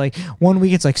phenomenal. It's like one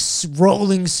week it's like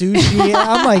rolling sushi.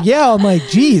 I'm like,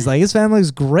 geez, like his family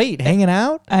is great hanging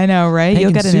out. I know, right?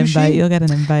 You'll get an invite.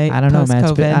 I don't know,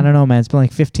 man. It's been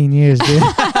like 15 years, dude.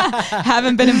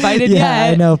 Haven't been invited yet.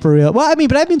 Yeah, I know, for real. Well, I mean,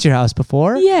 but I've been to your house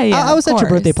before. Yeah. I was at your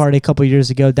birthday party a couple years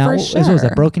ago. Down, for sure. What was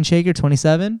that, Broken Shaker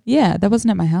 27? Yeah, that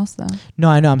wasn't at my house though. No,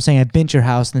 I know. I'm saying I've been to your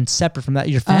house, and then separate from that,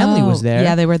 your family was there.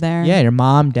 Yeah, they were there. Yeah, your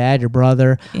mom, dad, your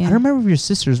brother. Yeah. I don't remember if your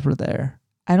sisters were there.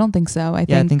 I don't think so. I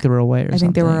think they were away or something. I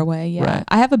think they were away, yeah. Right.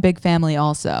 I have a big family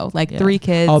also, like 3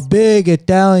 kids. A big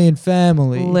Italian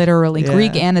family. Literally,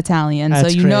 Greek and Italian.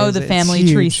 That's so you know crazy. the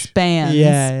family tree spans.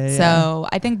 Yeah. So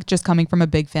I think just coming from a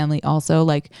big family also,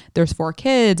 like there's 4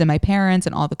 kids and my parents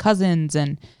and all the cousins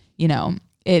and, you know,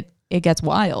 it gets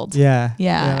wild. Yeah.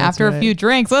 After a few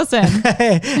drinks, listen.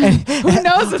 Who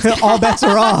knows? All bets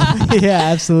are off. Yeah,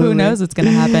 absolutely. Who knows what's going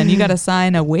to happen? You got to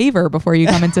sign a waiver before you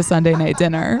come into Sunday night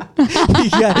dinner.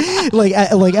 Yeah, like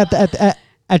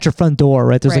at your front door,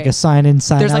 right? There's like a sign out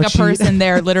There's like a sheet. person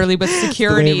there literally with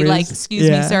security, like, excuse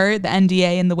me, sir, the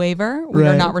NDA and the waiver, we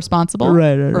are not responsible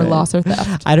for loss or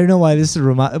theft. I don't know why this is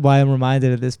why I'm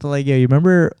reminded of this, but like, you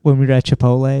remember when we were at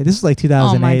Chipotle? This was like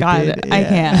 2008. Oh my God, I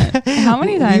can't. How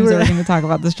many times are we going to talk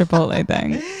about this Chipotle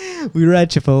thing? We were at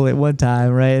Chipotle at one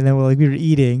time, right? And then we were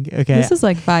eating. Okay. This is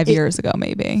like 5 years ago,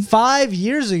 maybe. 5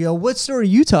 years ago? What story are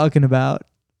you talking about?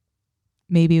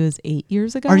 Maybe it was 8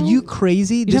 years ago. Are you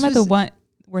crazy? You're talking about the one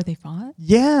where they fought?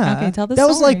 Yeah. Okay, tell the story. That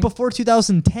was like before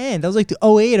 2010. That was like the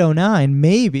 08, 09,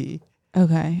 maybe.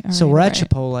 Okay. So we're at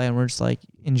Chipotle and we're just like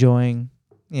enjoying,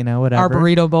 you know, whatever. Our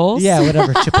burrito bowls? Yeah,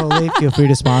 whatever. Chipotle, feel free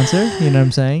to sponsor. You know what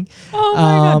I'm saying? Oh my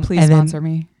God, please sponsor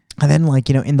me. And then, like,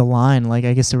 you know, in the line, like,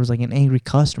 I guess there was like an angry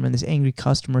customer, and this angry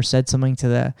customer said something to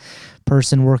the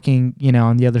person working, you know,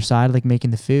 on the other side, like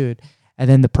making the food. And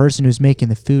then the person who's making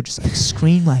the food just like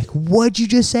screamed like, "What'd you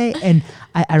just say?" And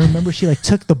I remember she like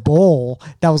took the bowl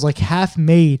that was like half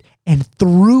made and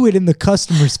threw it in the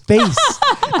customer's face.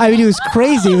 I mean, it was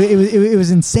crazy. It was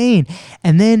insane.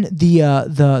 And then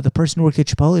the person who worked at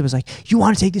Chipotle was like, "You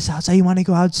want to take this outside? You want to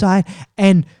go outside?"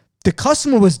 And the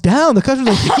customer was down. The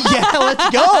customer was like, "Yeah, let's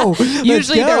go."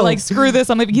 Usually they're like, "Screw this."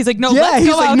 He's like, "No, yeah, let's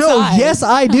go outside." "No, yes,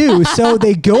 I do." So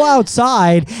they go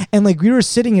outside, and like we were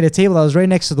sitting at a table that was right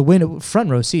next to the window,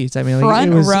 front row seats. I mean, like,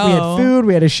 we had food,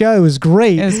 we had a show. It was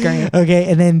great. It was great.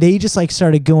 Okay, and then they just like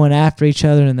started going after each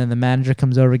other, and then the manager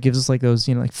comes over, gives us like those,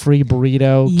 you know, like free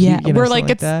burrito. Yeah, you know, we're like,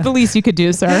 it's the least you could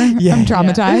do, sir. Yeah, I'm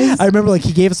traumatized. Yeah. I remember like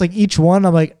he gave us like each one.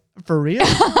 I'm like, for real?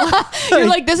 You're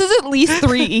like, this is at least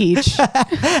 3 each.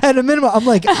 At a minimum, I'm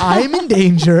like, I'm in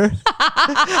danger.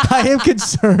 I am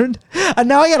concerned. And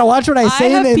now I gotta watch what I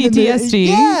say. I have PTSD.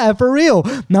 Yeah, for real.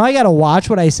 Now I gotta watch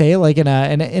what I say, like in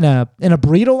a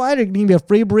burrito line. Or give me a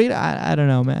free burrito. I don't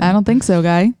know, man. I don't think so,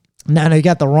 guy. No, you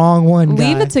got the wrong one.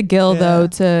 Leave guy. it to Gil though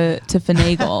to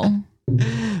finagle.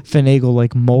 Finagle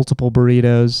like multiple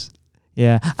burritos.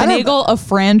 Yeah. Finagle a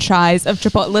franchise of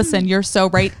Chipotle. Listen, you're so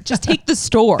right. Just take the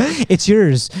store. It's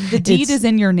yours. The deed is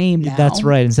in your name now. That's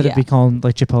right. Instead of being called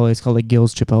like Chipotle, it's called like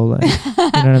Gil's Chipotle. You know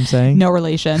what I'm saying? No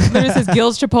relation. Literally says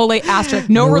Gil's Chipotle asterisk.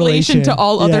 No relation to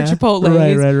all other Chipotles.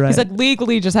 Right. He's like,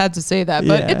 legally just had to say that,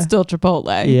 but it's still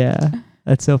Chipotle. Yeah.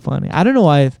 That's so funny. I don't know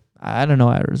why I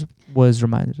was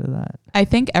reminded of that. I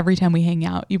think every time we hang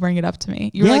out, you bring it up to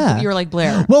me. You're like,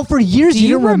 Blair. Well, for years you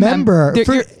didn't remember.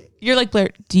 You're like, Blair,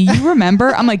 do you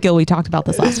remember? I'm like, Gil, we talked about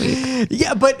this last week.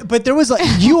 Yeah, but there was like,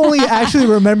 you only actually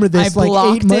remember this. I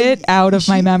blocked it out of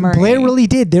my memory. Blair really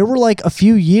did. There were like a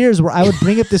few years where I would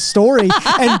bring up this story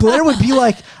and Blair would be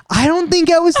like, I don't think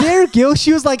I was there, Gil.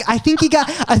 She was like, I think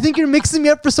you're mixing me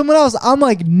up for someone else. I'm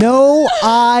like, no,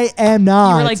 I am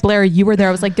not. You were like, Blair, you were there.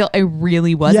 I was like, Gil, I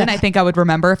really wasn't. Yeah. I think I would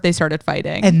remember if they started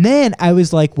fighting. And then I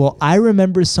was like, well, I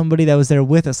remember somebody that was there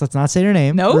with us. Let's not say her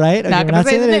name. Nope, Right? not gonna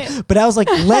say the name. But I was like,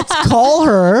 let's call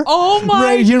her. Oh my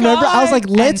right? You remember? I was like,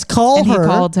 let's call her. And he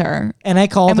called her. And I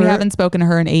called her. And we haven't spoken to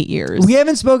her in 8 years. We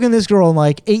haven't spoken to this girl in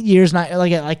like 8 years, not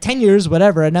like 10 years,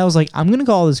 whatever. And I was like, I'm going to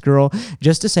call this girl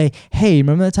just to say, hey,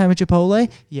 remember that time at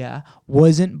Chipotle? Yeah.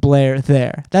 Wasn't Blair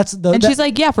there? And she's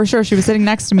like, yeah, for sure. She was sitting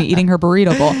next to me eating her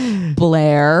burrito bowl.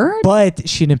 Blair. But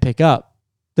she didn't pick up.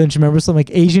 Don't you remember some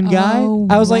like Asian guy? Oh,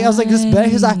 I was like, this Blair.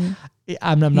 He was like,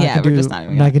 I'm not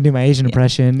gonna do my Asian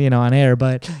impression, on air.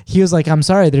 But he was like, I'm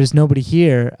sorry, there's nobody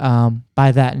here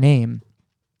by that name.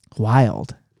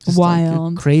 Wild. Just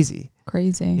Wild. Like, crazy.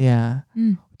 Yeah.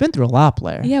 Been through a lot,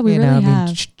 Blair. Yeah, we really have.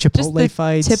 Chipotle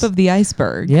fights. Tip of the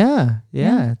iceberg. Yeah.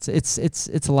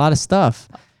 It's a lot of stuff.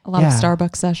 A lot of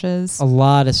Starbucks sessions. A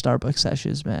lot of Starbucks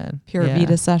sessions, man. Pure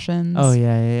Vita sessions. Oh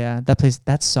yeah. That place,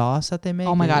 that sauce that they make.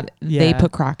 Oh my God, they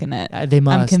put crack in it. They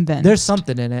must. I'm convinced. There's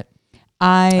something in it.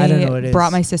 I don't know what it is.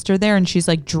 Brought my sister there and she's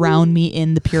like, drown me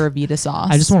in the Pura Vita sauce.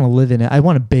 I just want to live in it. I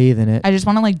want to bathe in it. I just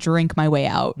want to like drink my way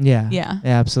out. Yeah,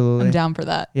 absolutely. I'm down for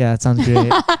that. Yeah, it sounds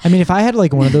great. I mean, if I had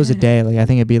like one of those a day, like I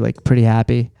think I'd be like pretty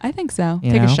happy. I think so.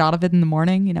 Take a shot of it in the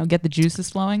morning, get the juices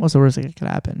flowing. What's the worst thing that could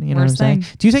happen? You know what I'm saying?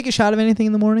 Do you take a shot of anything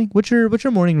in the morning? What's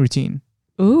your morning routine?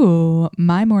 Ooh,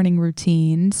 my morning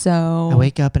routine. So I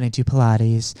wake up and I do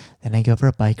Pilates, then I go for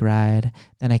a bike ride,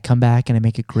 then I come back and I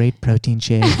make a great protein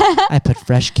shake. I put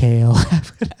fresh kale.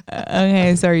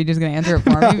 Okay, so are you just gonna answer it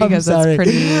for me because that's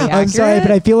pretty accurate? I'm sorry,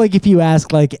 but I feel like if you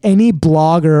ask like any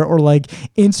blogger or like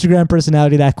Instagram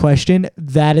personality that question,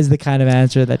 that is the kind of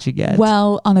answer that you get.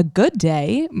 Well, on a good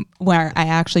day where I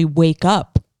actually wake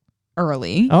up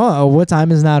early. Oh, what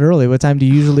time is not early? What time do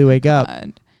you usually wake up?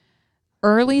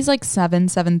 Early is like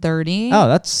 7:30. Oh,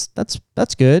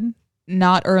 that's good.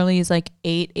 Not early is like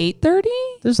 8:30.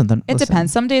 There's something. It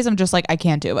depends. Some days I'm just like, I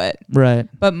can't do it. Right.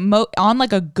 But on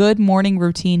like a good morning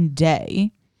routine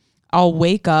day, I'll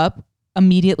wake up,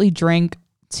 immediately drink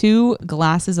 2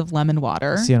 glasses of lemon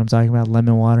water. See what I'm talking about?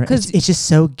 Lemon water. It's just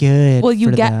so good. Well,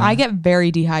 I get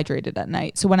very dehydrated at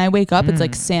night. So when I wake up, it's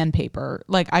like sandpaper.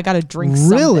 Like I got to drink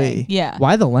something. Really? Yeah.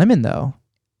 Why the lemon though?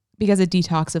 Because it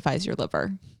detoxifies your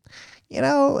liver. She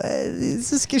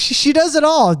does it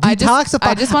all. Detoxify.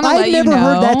 I just want to let you know. I've never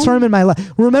heard that term in my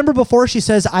life. Remember before she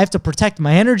says, I have to protect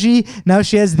my energy. Now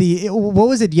she has what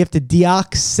was it? You have to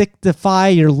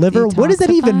deoxify your liver. What does that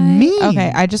even mean?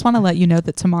 Okay, I just want to let you know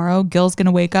that tomorrow Gil's going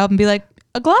to wake up and be like,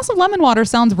 a glass of lemon water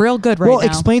sounds real good right now. Well,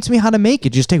 explain to me how to make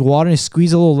it. Just take water and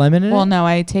squeeze a little lemon in it? Well, no,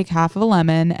 I take half of a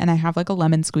lemon and I have like a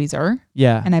lemon squeezer.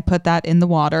 Yeah. And I put that in the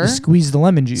water. Squeeze the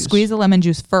lemon juice. Squeeze the lemon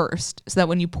juice first so that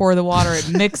when you pour the water, it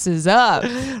mixes up.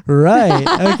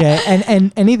 Right. Okay.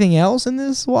 And anything else in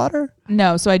this water?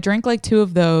 No. So I drink like 2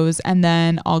 of those and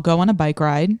then I'll go on a bike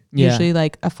ride. Yeah. Usually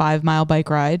like a 5-mile bike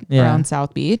ride around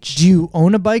South Beach. Do you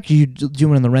own a bike or you do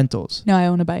one in the rentals? No, I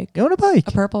own a bike. You own a bike?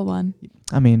 A purple one.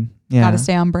 I mean, yeah. Gotta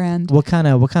stay on brand. What kind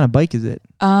of bike is it?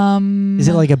 Is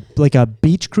it like a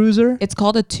beach cruiser? It's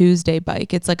called a Tuesday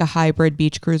bike. It's like a hybrid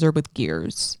beach cruiser with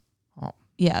gears. Oh.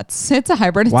 Yeah, it's a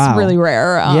hybrid. It's Wow. really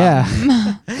rare.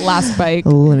 Yeah. Last bike.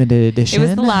 Limited edition. It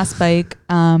was the last bike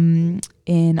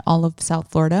in all of South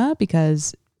Florida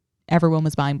because everyone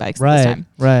was buying bikes at this time.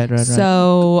 Right.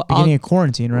 So beginning of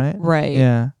quarantine, right? Right.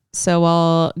 Yeah. So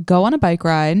I'll go on a bike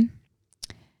ride,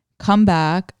 come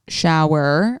back,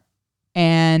 shower,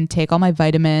 and take all my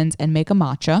vitamins and make a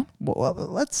matcha. Well,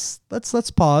 let's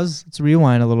pause. Let's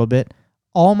rewind a little bit.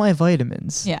 All my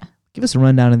vitamins. Yeah. Give us a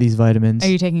rundown of these vitamins. Are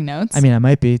you taking notes? I mean, I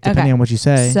might be, depending on what you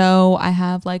say. So I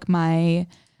have like my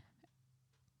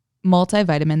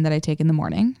multivitamin that I take in the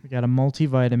morning. We got a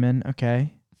multivitamin.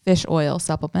 Okay. Fish oil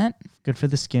supplement. Good for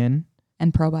the skin.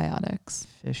 And probiotics.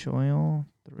 Fish oil,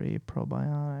 3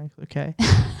 probiotics. Okay.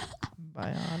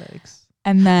 Biotics.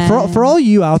 And then for all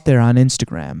you out there on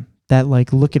Instagram that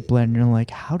like look at Blair and you're like,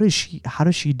 how does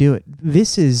she do it?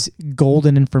 This is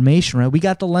golden information, right? We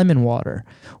got the lemon water.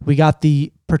 We got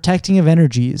the protecting of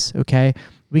energies, okay?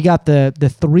 We got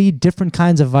the 3 different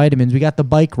kinds of vitamins. We got the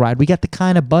bike ride. We got the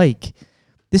kind of bike.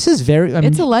 This is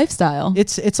it's a lifestyle.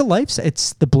 It's a lifestyle.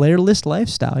 It's the Blair List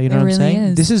lifestyle. You know what I'm really saying?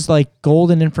 Is. This is like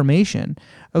golden information.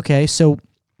 Okay, so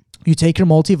you take your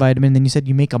multivitamin, then you said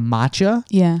you make a matcha.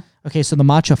 Yeah. Okay, so the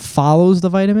matcha follows the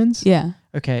vitamins? Yeah.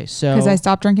 Okay, so because I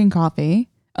stopped drinking coffee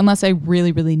unless I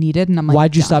really, really need it, and I'm like,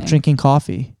 why'd you stop drinking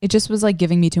coffee? It just was like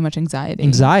giving me too much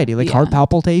anxiety. Like heart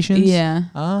palpitations? Yeah.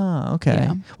 Ah, okay.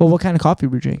 Yeah. Well, what kind of coffee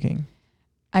were you drinking?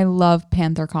 I love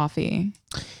Panther coffee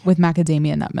with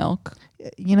macadamia nut milk.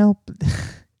 You know,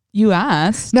 you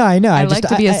asked. No, I know. I like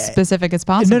to be as specific as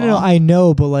possible. No, I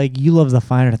know, but like you love the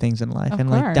finer things in life, Of and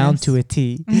course. like down to a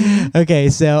T. Mhm. Okay,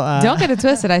 so Don't get it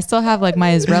twisted. I still have like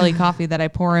my Israeli coffee that I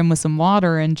pour in with some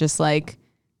water and just like.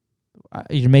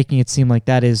 You're making it seem like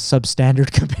that is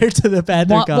substandard compared to the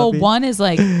Panther coffee. Well, one is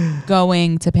like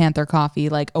going to Panther Coffee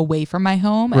like away from my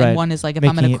home, Right. and one is like if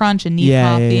Making I'm in a crunch and need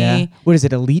coffee. Yeah. What is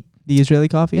it? Elite, the Israeli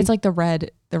coffee? It's like the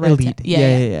red. Elite. Yeah.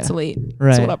 Yeah. It's elite.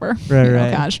 Right. It's whatever. Right. Oh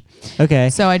Right. gosh. Okay.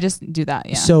 So I just do that.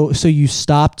 Yeah. So you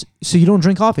stopped. So you don't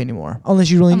drink coffee anymore unless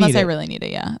you really Unless need I it. really need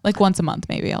it. Yeah. Like once a month,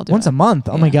 maybe I'll do Once it. a month.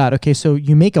 Oh my Yeah. God. Okay. So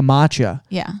you make a matcha.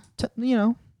 Yeah.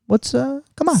 What's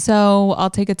come on. So I'll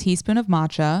take a teaspoon of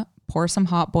matcha, pour some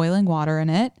hot boiling water in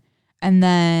it, and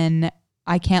then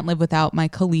I can't live without my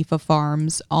Khalifa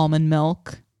Farms almond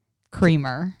milk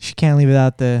creamer. She can't leave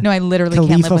without the. No, I literally can't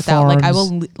Khalifa live without. Like I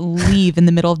Farms. will leave in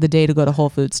the middle of the day to go to Whole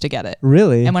Foods to get it.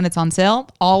 Really? And when it's on sale,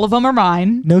 all of them are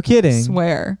mine. No kidding.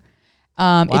 Swear.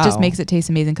 It just Wow. makes it taste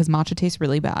amazing because matcha tastes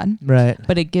really bad. Right.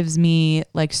 But it gives me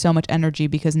like so much energy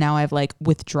because now I've like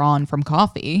withdrawn from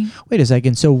coffee. Wait a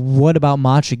second. So what about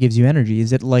matcha gives you energy?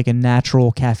 Is it like a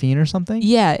natural caffeine or something?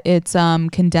 Yeah, it's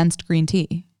condensed green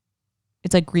tea.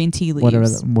 It's like green tea leaves.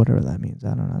 Whatever that means. I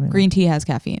don't know. I mean, Green tea has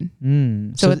caffeine.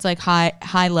 So it's like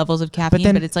high levels of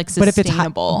caffeine, but it's like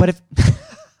sustainable. But if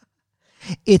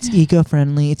it's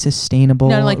eco-friendly, it's sustainable.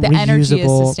 No, like the reusable. energy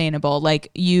is sustainable. Like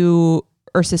you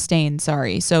or sustained,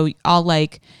 sorry. So I'll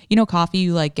like, coffee,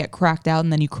 you like get cracked out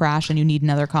and then you crash and you need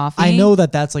another coffee. I know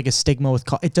that's like a stigma with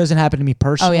coffee. It doesn't happen to me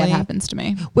personally. Oh yeah, it happens to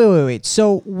me. Wait.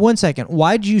 So 1 second.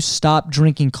 Why'd you stop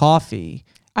drinking coffee?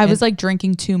 I was like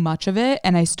drinking too much of it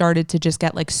and I started to just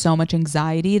get like so much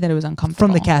anxiety that it was uncomfortable.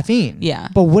 From the caffeine? Yeah.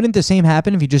 But wouldn't the same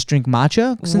happen if you just drink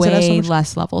matcha? Since it has so Way much-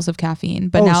 less levels of caffeine.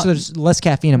 But now so there's less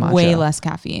caffeine in matcha. way less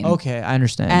caffeine. Okay, I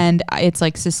understand. And it's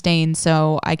like sustained,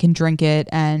 so I can drink it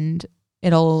and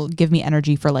it'll give me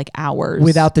energy for like hours.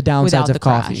 Without the downsides without of the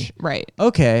coffee. crash. Right.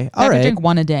 Okay, I all could right. drink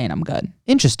one a day and I'm good.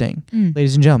 Interesting.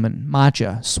 Ladies and gentlemen,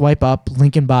 matcha. Swipe up,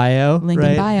 link in bio. Link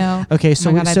right? in bio. Okay,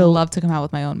 so oh my God, so I'd love to come out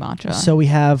with my own matcha. So we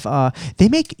have they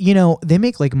make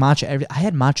like matcha I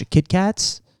had matcha Kit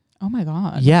Kats. Oh my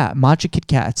God. Yeah, matcha Kit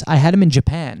Kats. I had them in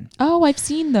Japan. Oh, I've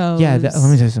seen those. Yeah, let me tell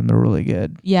you something. They're really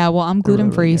good. Yeah, well, I'm They're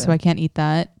gluten free, really so good. I can't eat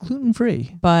that. Gluten free.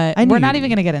 But I knew we're not you-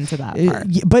 even gonna get into that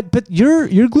part. But you're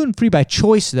gluten free by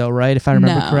choice though, right? If I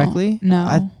remember No, correctly.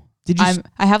 No. Did you?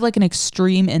 I have like an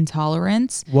extreme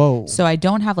intolerance. Whoa. So I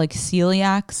don't have like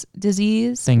celiac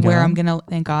disease Thank where God. I'm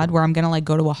gonna like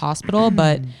go to a hospital,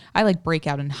 but I like break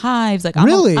out in hives. Like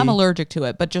Really? I'm allergic to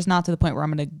it, but just not to the point where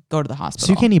I'm gonna go to the hospital.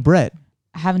 So you can't eat bread.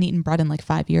 I haven't eaten bread in like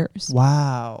 5 years.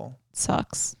 Wow. It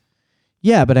sucks.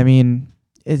 Yeah, but I mean,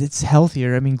 it's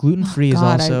healthier. I mean, gluten free is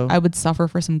God, also. I would suffer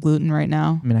for some gluten right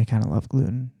now. I mean, I kind of love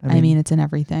gluten. I mean, it's in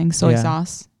everything. Soy yeah.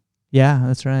 sauce, Yeah,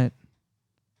 that's right.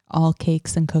 all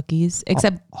cakes and cookies.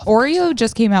 Except Oreo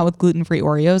just came out with gluten-free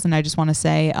Oreos, and I just want to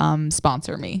say,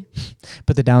 sponsor me.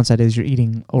 But the downside is you're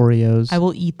eating Oreos. I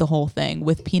will eat the whole thing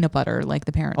with peanut butter, like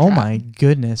the Parent Oh Trap. my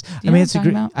goodness! Do I you know mean, what it's a I'm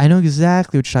great. talking about? I know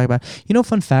exactly what you're talking about.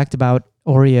 Fun fact about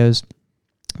Oreos.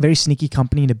 Very sneaky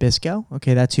company, Nabisco.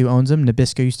 Okay, that's who owns them.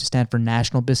 Nabisco used to stand for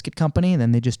National Biscuit Company, and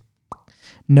then they just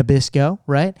Nabisco,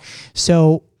 right?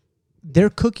 So their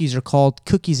cookies are called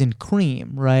cookies and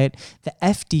cream, right? The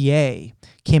FDA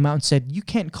came out and said you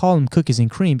can't call them cookies and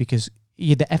cream because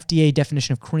the FDA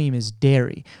definition of cream is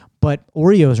dairy, but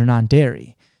Oreos are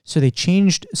non-dairy. So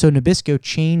Nabisco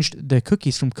changed the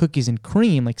cookies from cookies and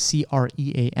cream, like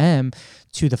CREAM,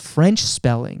 to the French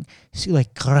spelling,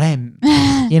 like crème,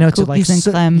 to like, Cookies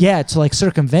and crème. yeah, to like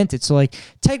circumvent it. So like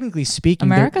technically speaking,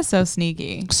 they're America's so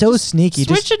sneaky. so sneaky.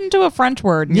 Switch it into a French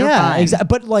word and you're Yeah, fine. exactly.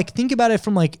 But like think about it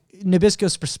from like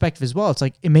Nabisco's perspective as well. It's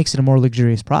like it makes it a more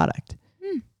luxurious product.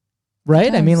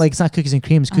 Right? I mean, does. like, it's not cookies and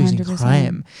cream, it's cookies and 100%.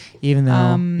 crème. Even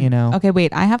though, Okay,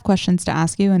 wait. I have questions to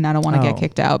ask you, and I don't want to get Oh,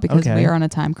 kicked out because okay. we are on a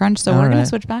time crunch. So All we're going right. to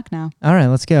switch back now. All right,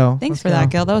 let's go. Thanks Let's for that,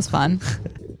 go. Gil. That was fun.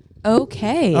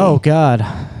 Okay. Oh, God.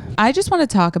 I just want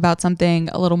to talk about something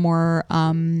a little more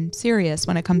serious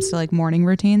when it comes to like morning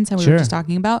routines that we Sure. were just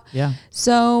talking about. Yeah.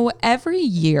 So every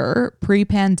year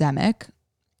pre-pandemic,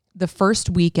 the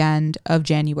first weekend of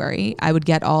January, I would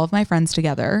get all of my friends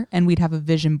together and we'd have a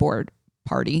vision board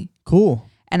party. Cool.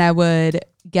 And I would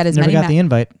get as Never many got the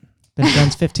invite. Been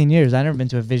friends 15 years. I've never been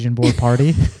to a vision board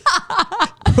party.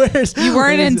 You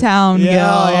weren't in town, Yeah, Gil.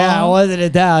 oh, yeah, I wasn't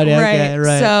in town. Yeah, Right. okay,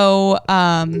 right. So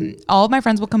all of my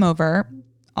friends will come over,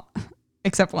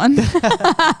 except one,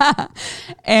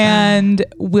 and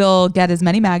we'll get as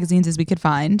many magazines as we could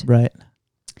find. Right.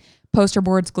 Poster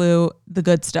boards, glue, the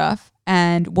good stuff.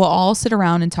 and we'll all sit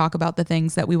around and talk about the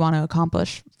things that we want to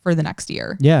accomplish for the next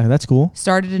year. Yeah, that's cool.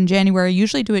 Started in January,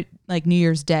 usually do it like New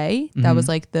Year's Day. That was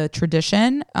like the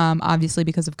tradition. Obviously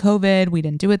because of COVID, we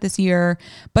didn't do it this year,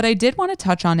 but I did want to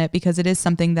touch on it because it is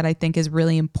something that I think is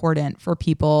really important for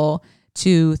people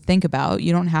to think about.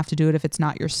 You don't have to do it if it's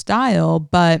not your style,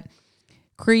 but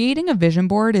creating a vision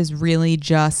board is really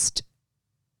just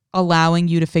allowing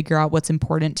you to figure out what's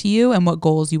important to you and what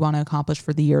goals you want to accomplish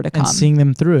for the year to come. And seeing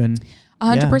them through. And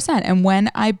 100%. And when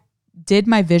I did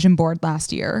my vision board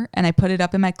last year and I put it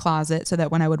up in my closet so that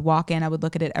when I would walk in, I would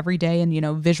look at it every day and,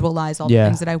 visualize all the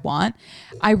things that I want,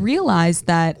 I realized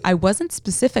that I wasn't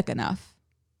specific enough.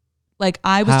 Like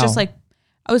I was just like,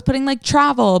 I was putting like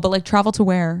travel, but like travel to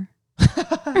where?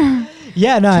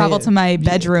 Travel to my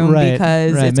bedroom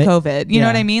because it's COVID. You know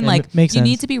what I mean? Like you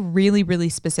need to be really, really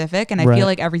specific. And I feel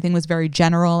like everything was very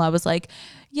general. I was like,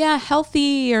 yeah,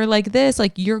 healthy or like this,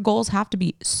 like your goals have to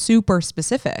be super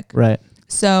specific. Right.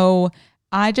 So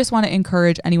I just want to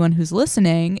encourage anyone who's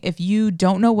listening, if you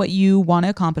don't know what you want to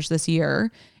accomplish this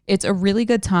year, it's a really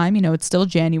good time. It's still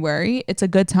January. It's a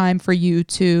good time for you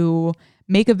to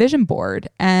make a vision board.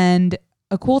 And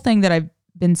a cool thing that I've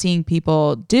been seeing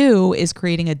people do is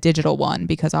creating a digital one,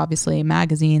 because obviously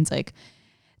magazines, like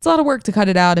it's a lot of work to cut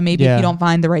it out. And maybe if you don't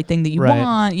find the right thing that you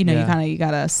want, you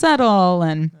gotta settle.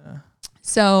 And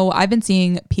so I've been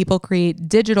seeing people create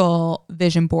digital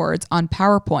vision boards on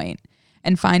PowerPoint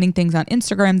and finding things on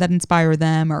Instagram that inspire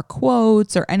them or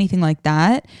quotes or anything like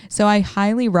that. So I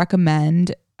highly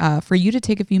recommend for you to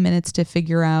take a few minutes to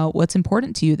figure out what's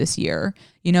important to you this year.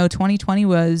 2020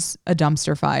 was a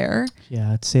dumpster fire.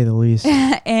 Yeah, to say the least.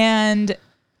 And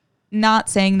not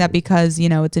saying that because,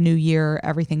 it's a new year,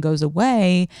 everything goes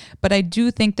away. But I do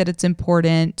think that it's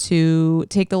important to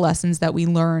take the lessons that we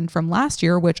learned from last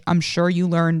year, which I'm sure you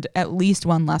learned at least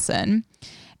one lesson,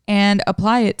 and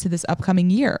apply it to this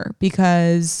upcoming year,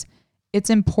 because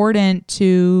it's important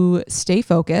to stay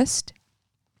focused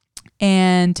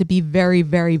and to be very,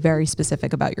 very, very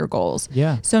specific about your goals.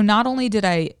 Yeah. So not only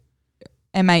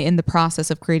am I in the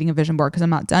process of creating a vision board because I'm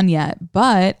not done yet,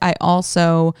 but I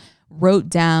also wrote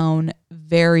down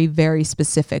very, very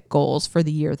specific goals for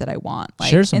the year that I want.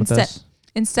 Like share some with us.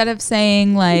 Instead of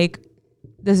saying like,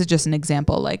 this is just an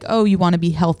example, like, oh, you want to be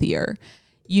healthier.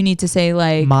 You need to say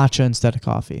like matcha instead of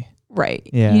coffee. Right.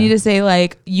 Yeah. You need to say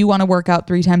like, you want to work out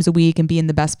 3 times a week and be in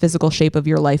the best physical shape of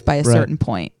your life by a certain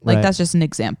point. Like that's just an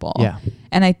example. Yeah.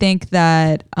 And I think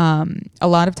that a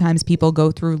lot of times people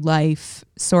go through life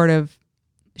sort of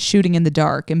shooting in the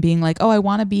dark and being like, oh, I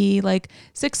want to be like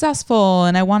successful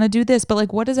and I want to do this. But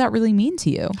like, what does that really mean to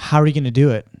you? How are you going to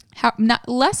do it? Not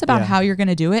less about how you're going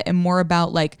to do it and more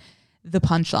about like the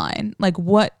punchline. Like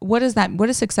what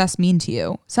does success mean to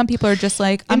you? Some people are just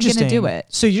like, I'm going to do it.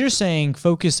 So you're saying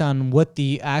focus on what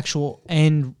the actual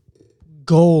end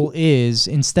goal is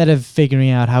instead of figuring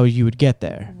out how you would get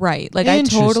there. Right. Like I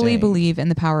totally believe in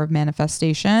the power of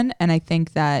manifestation. And I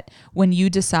think that when you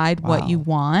decide what you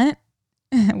want,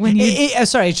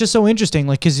 it's just so interesting.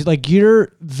 Like, cause like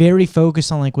you're very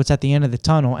focused on like what's at the end of the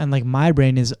tunnel. And like my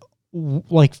brain is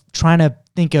like trying to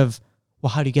think of, well,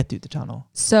 how do you get through the tunnel?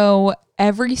 So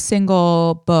every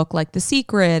single book, like The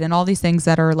Secret and all these things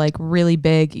that are like really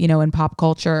big, in pop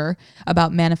culture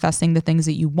about manifesting the things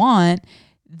that you want,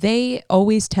 they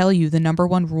always tell you the number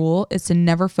one rule is to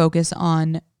never focus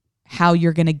on how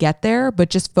you're going to get there, but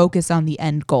just focus on the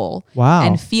end goal. Wow.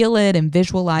 And feel it and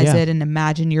visualize it and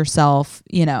imagine yourself,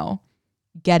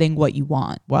 getting what you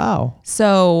want. Wow.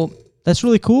 So that's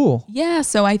really cool. Yeah.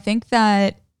 So I think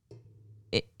that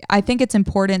it's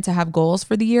important to have goals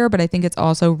for the year, but I think it's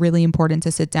also really important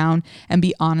to sit down and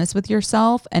be honest with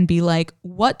yourself and be like,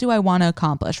 what do I want to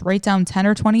accomplish? Write down 10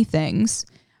 or 20 things.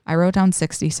 I wrote down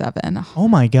 67. Oh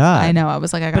my God. I know. I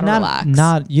was like, I gotta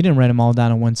relax. You didn't write them all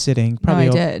down in one sitting. Probably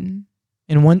no, I did.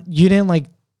 In one, you didn't like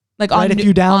write a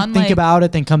few down, think about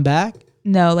it, then come back?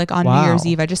 No, like on New Year's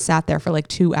Eve, I just sat there for like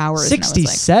 2 hours.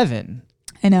 67.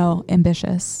 I know,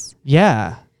 ambitious.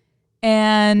 Yeah.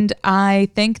 And I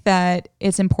think that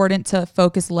it's important to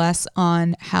focus less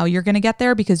on how you're going to get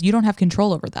there because you don't have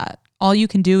control over that. All you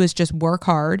can do is just work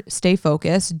hard, stay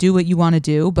focused, do what you want to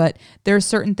do. But there's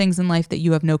certain things in life that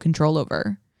you have no control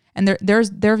over. And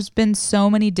there's been so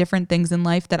many different things in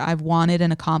life that I've wanted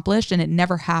and accomplished, and it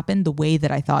never happened the way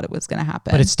that I thought it was going to happen.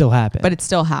 But it still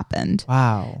happened.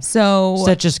 Wow. So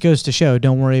that just goes to show,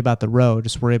 don't worry about the road,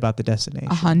 just worry about the destination.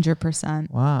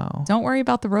 100%. Wow. Don't worry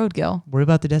about the road, Gil. Worry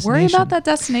about the destination. Worry about that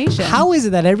destination. How is it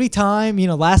that every time,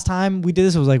 last time we did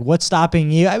this, it was like, what's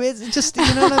stopping you? I mean, it's just,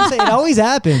 you know what I'm saying? It always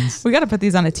happens. We got to put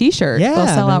these on a t-shirt. Yeah. They'll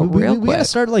sell out real quick. We got to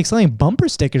start like selling bumper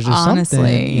stickers or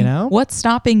something, What's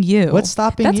stopping you? What's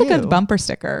stopping you? a good bumper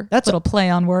sticker. That's a little play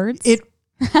on words.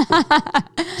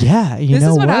 Yeah, this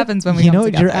is what happens when we come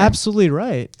together. You're absolutely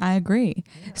right. I agree.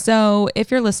 So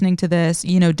if you're listening to this,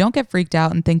 don't get freaked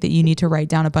out and think that you need to write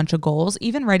down a bunch of goals.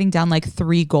 Even writing down like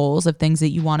 3 goals of things that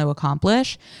you want to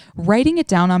accomplish, writing it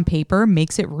down on paper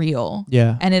makes it real.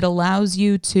 Yeah. And it allows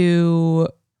you to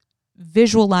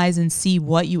visualize and see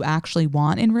what you actually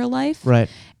want in real life. Right.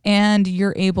 And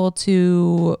you're able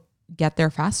to get there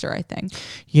faster, I think.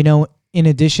 In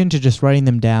addition to just writing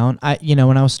them down,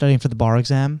 when I was studying for the bar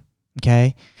exam,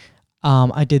 okay,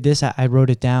 I did this. I wrote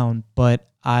it down, but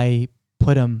I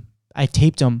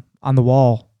taped them on the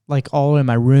wall, like all in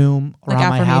my room, like around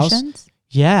my house.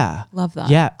 Yeah. Love that.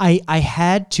 Yeah. I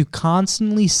had to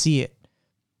constantly see it.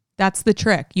 That's the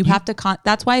trick. You have to,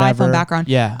 that's why iPhone background.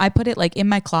 Yeah. I put it like in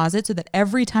my closet so that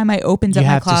every time I opened up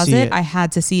my closet, I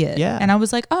had to see it. Yeah. And I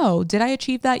was like, oh, did I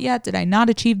achieve that yet? Did I not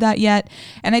achieve that yet?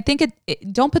 And I think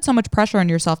don't put so much pressure on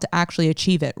yourself to actually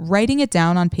achieve it. Writing it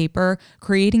down on paper,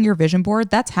 creating your vision board,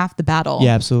 that's half the battle.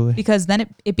 Yeah, absolutely. Because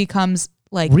then it becomes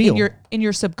like real. In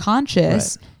your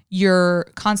subconscious, right. You're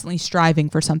constantly striving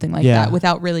for something like that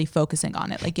without really focusing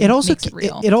on it. Like it also makes it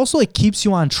real. It also like keeps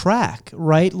you on track,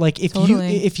 right? Like if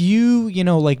you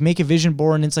like make a vision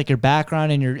board and it's like your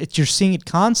background and you're seeing it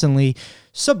constantly,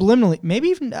 subliminally, maybe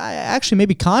even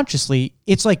maybe consciously,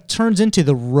 it's like turns into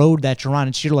the road that you're on.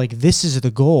 It's you're like, this is the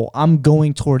goal. I'm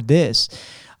going toward this.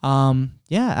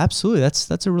 Yeah, absolutely.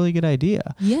 That's a really good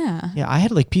idea. Yeah. Yeah. I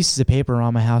had like pieces of paper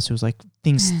around my house. It was like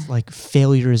things like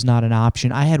failure is not an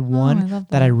option. I had one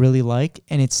that I really liked,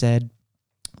 and it said,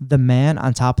 "The man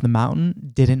on top of the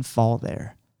mountain didn't fall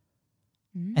there."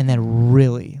 And then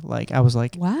really, like, I was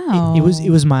like, wow. It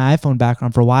was my iPhone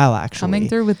background for a while, actually. Coming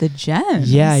through with the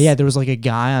gems. Yeah. There was like a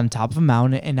guy on top of a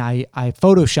mountain, and I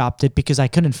photoshopped it because I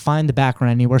couldn't find the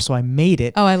background anywhere, so I made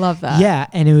it. Oh, I love that. Yeah,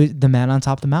 and it was the man on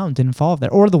top of the mountain didn't fall there,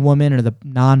 or the woman, or the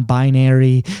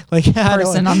non-binary like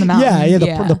person on the mountain.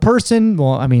 Yeah, the person.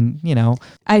 Well, I mean,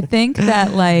 I think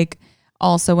that like.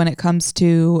 Also, when it comes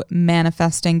to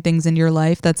manifesting things in your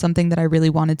life, that's something that I really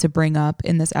wanted to bring up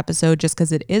in this episode just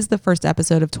because it is the first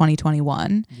episode of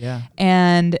 2021. Yeah.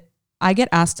 And I get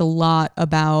asked a lot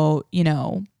about,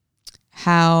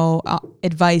 how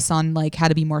advice on like how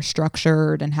to be more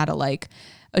structured and how to like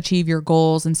achieve your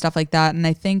goals and stuff like that. And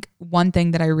I think one thing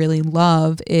that I really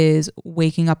love is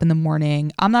waking up in the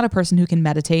morning. I'm not a person who can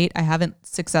meditate. I haven't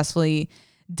successfully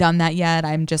done that yet.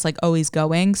 I'm just like always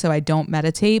going, so I don't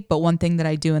meditate. But one thing that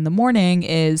I do in the morning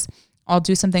is I'll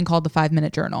do something called the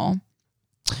 5-minute journal.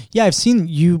 Yeah, I've seen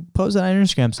you post that on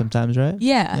Instagram sometimes, right?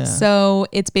 Yeah. So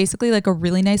it's basically like a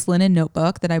really nice linen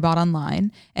notebook that I bought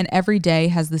online, and every day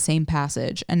has the same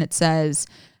passage, and it says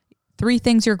 3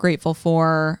 things you're grateful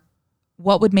for,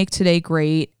 what would make today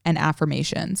great, and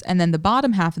affirmations. And then the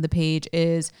bottom half of the page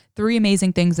is 3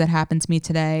 amazing things that happened to me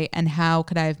today and how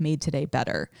could I have made today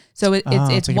better. So it's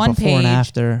like one before page. And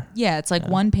after. Yeah, it's like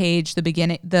one page.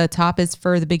 The top is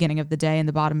for the beginning of the day and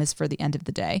the bottom is for the end of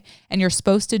the day. And you're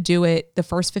supposed to do it the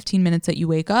first 15 minutes that you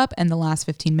wake up and the last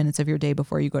 15 minutes of your day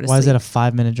before you go to sleep. Why is that a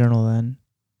 5-minute journal then?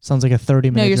 Sounds like a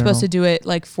 30-minute No, you're journal. supposed to do it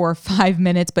like for 5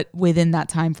 minutes, but within that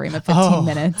time frame of 15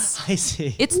 minutes. I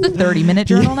see. It's the 30-minute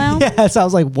journal now. Yeah, so I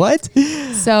was like, what?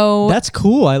 So that's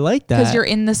cool. I like that. Because you're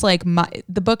in this like,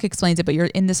 the book explains it, but you're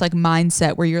in this like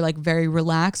mindset where you're like very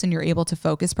relaxed and you're able to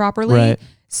focus properly. Right.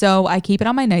 So I keep it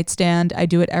on my nightstand. I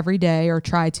do it every day or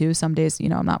try to. Some days,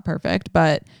 I'm not perfect,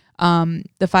 but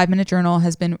the 5-minute journal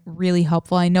has been really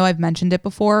helpful. I know I've mentioned it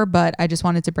before, but I just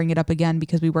wanted to bring it up again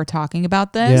because we were talking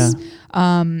about this.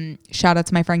 Yeah. Shout out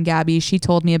to my friend Gabby. She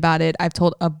told me about it. I've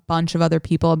told a bunch of other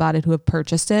people about it who have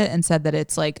purchased it and said that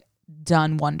it's like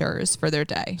done wonders for their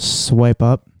day. Swipe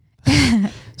up.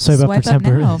 Swipe up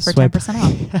for now for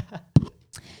 10% off.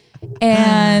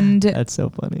 And that's so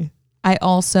funny. I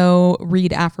also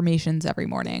read affirmations every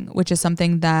morning, which is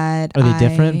something that Are they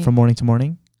different from morning to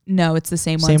morning? No, it's the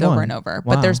same ones over and over.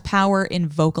 Wow. But there's power in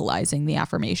vocalizing the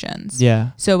affirmations.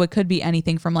 Yeah. So it could be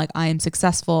anything from like, I am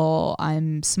successful,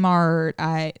 I'm smart,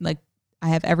 I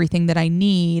have everything that I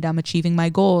need, I'm achieving my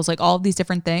goals, like all of these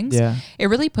different things. Yeah. It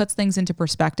really puts things into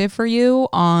perspective for you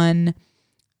on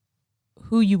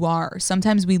who you are.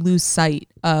 Sometimes we lose sight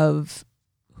of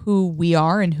who we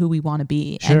are and who we want to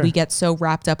be. Sure. And we get so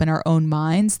wrapped up in our own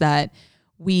minds that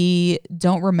we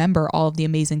don't remember all of the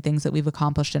amazing things that we've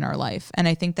accomplished in our life. And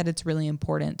I think that it's really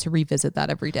important to revisit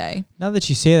that every day. Now that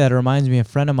you say that, it reminds me of a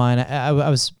friend of mine. I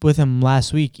was with him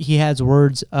last week. He has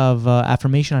words of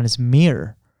affirmation on his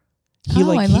mirror. He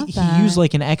I love that. He used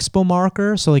like an expo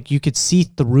marker so like you could see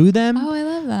through them. Oh, I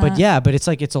love that. But it's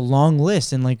like, it's a long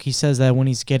list. And like he says that when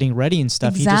he's getting ready and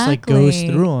stuff, he just like goes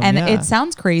through them. And it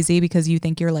sounds crazy because you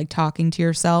think you're like talking to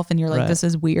yourself and you're like, this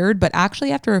is weird. But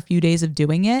actually after a few days of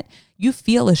doing it, you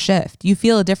feel a shift. You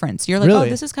feel a difference. You're like, oh,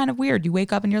 this is kind of weird. You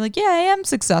wake up and you're like, yeah, I am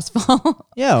successful. All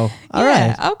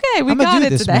right. Okay, we got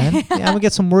it today. Man. Yeah, I'm gonna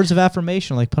get some words of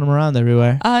affirmation, like put them around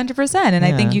everywhere. 100%. And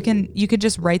I think you could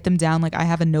just write them down. Like I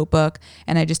have a notebook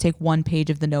and I just take one page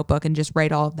of the notebook and just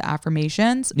write all of the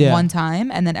affirmations one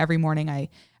time. And then every morning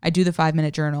I do the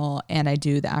 5-minute journal and I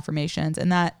do the affirmations.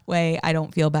 And that way I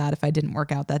don't feel bad if I didn't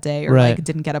work out that day or like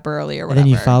didn't get up early or whatever.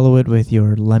 And then you follow it with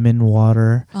your lemon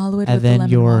water. And then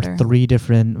your 3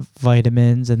 different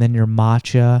vitamins, and then your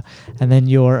matcha, and then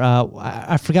your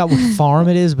I forgot what farm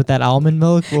it is, but that almond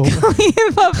milk. I'm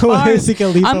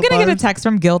gonna get a text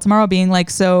from Gil tomorrow being like,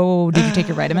 so did you take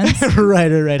your vitamins?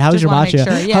 right. How's your matcha?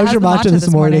 Sure. Yeah, how's your matcha this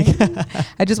morning?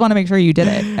 I just want to make sure you did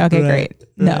it. Okay, great.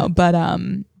 No,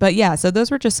 but yeah, so those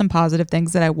were just some positive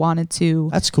things that I wanted to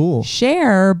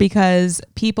share, because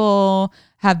people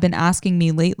have been asking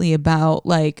me lately about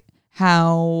like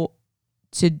how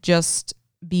to just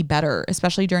be better,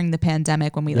 especially during the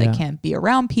pandemic when we like can't be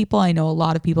around people. I know a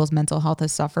lot of people's mental health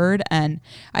has suffered, and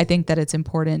I think that it's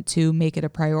important to make it a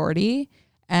priority,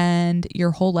 and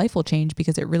your whole life will change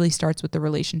because it really starts with the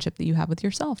relationship that you have with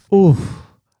yourself. Ooh.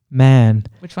 Man.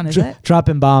 Which one is it?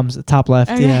 Dropping bombs, top left.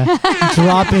 Okay. Yeah.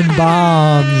 Dropping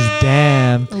bombs.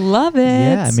 Damn. Love it.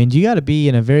 Yeah. I mean, you got to be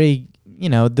in a very,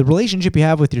 the relationship you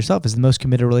have with yourself is the most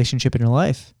committed relationship in your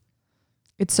life.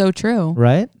 It's so true.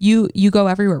 Right? You go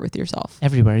everywhere with yourself.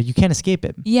 Everywhere. You can't escape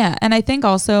it. Yeah. And I think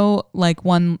also like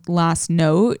one last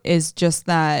note is just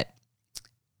that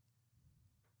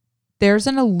there's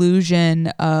an illusion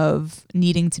of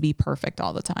needing to be perfect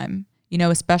all the time.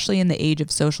 Especially in the age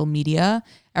of social media,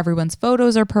 everyone's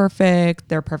photos are perfect.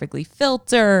 They're perfectly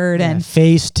filtered and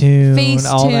Facetune,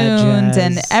 all that jazz.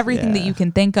 And everything that you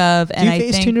can think of. Do you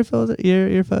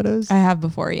Facetune your photos? I have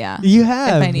before, yeah. You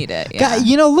have? If I need it, yeah. God,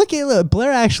 look,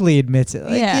 Blair actually admits it.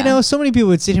 Like, so many people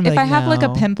would sit here and be if like, I have like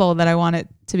a pimple that I want it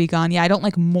to be gone, I don't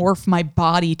like morph my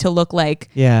body to look like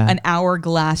an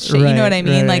hourglass shape. You know what I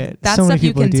mean? Like that's so stuff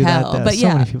you can tell. But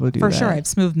for sure, I've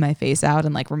smoothed my face out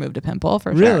and like removed a pimple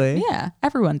for sure. Really? Yeah,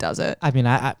 everyone does it. I mean,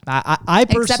 I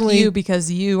personally, except you, because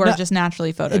you are just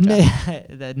naturally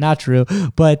photogenic. Not true,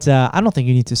 but I don't think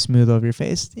you need to smooth over your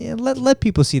face. Yeah, let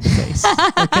people see the face.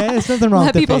 Okay, there's nothing wrong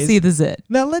with the face. Let people see the zit.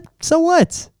 No, so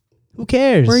what? Who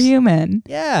cares? We're human.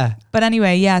 Yeah. But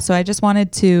anyway, yeah. So I just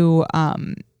wanted to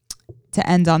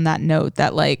end on that note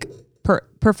that like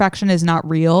perfection is not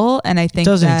real, and I think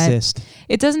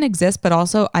it doesn't exist. But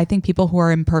also, I think people who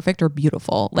are imperfect are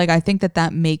beautiful. Like I think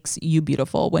that makes you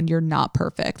beautiful when you're not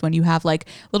perfect, when you have like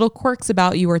little quirks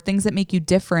about you or things that make you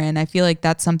different. I feel like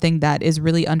that's something that is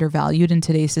really undervalued in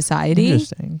today's society.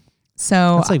 Interesting.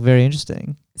 So that's like very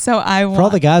interesting. So for all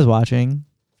the guys watching.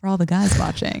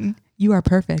 You are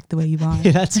perfect the way you are. Yeah,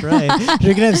 that's right.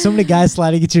 You're gonna have so many guys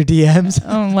sliding into your DMs.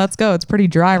 Oh, let's go. It's pretty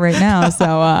dry right now.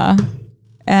 So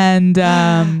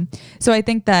so I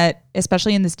think that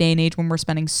especially in this day and age when we're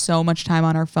spending so much time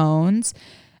on our phones,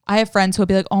 I have friends who will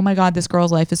be like, oh my God, this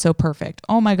girl's life is so perfect.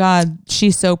 Oh my God,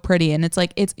 she's so pretty. And it's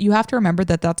like, you have to remember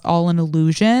that that's all an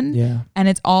illusion. Yeah. And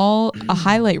it's all a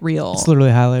highlight reel. It's literally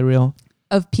a highlight reel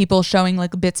of people showing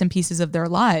like bits and pieces of their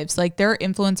lives. Like there are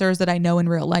influencers that I know in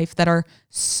real life that are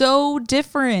so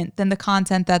different than the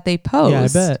content that they post. Yeah,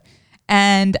 I bet.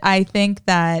 And I think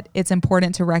that it's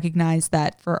important to recognize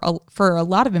that for a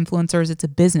lot of influencers, it's a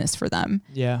business for them.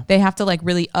 Yeah. They have to like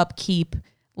really upkeep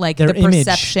like their the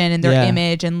perception and their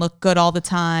image and look good all the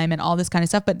time and all this kind of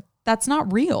stuff. But that's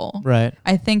not real. Right.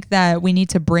 I think that we need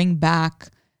to bring back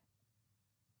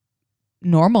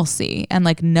normalcy and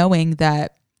like knowing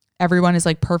that everyone is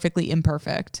like perfectly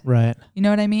imperfect. Right. You know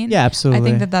what I mean? Yeah, absolutely. I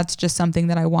think that that's just something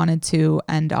that I wanted to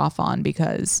end off on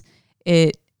because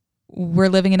we're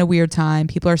living in a weird time.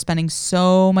 People are spending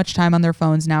so much time on their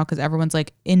phones now because everyone's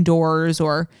like indoors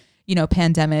or,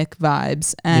 pandemic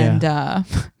vibes and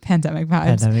pandemic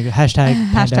vibes.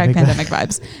 Hashtag pandemic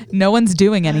vibes. No one's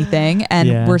doing anything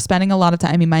and we're spending a lot of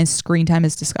time. I mean, my screen time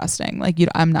is disgusting. Like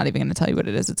I'm not even going to tell you what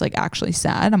it is. It's like actually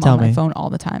sad. I'm on my phone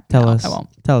all the time. Tell us. I won't.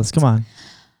 Tell us. Come on.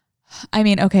 I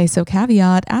mean, okay, so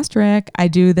caveat, asterisk, I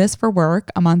do this for work.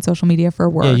 I'm on social media for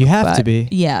work. Yeah, you have to be.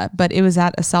 Yeah, but it was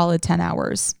at a solid 10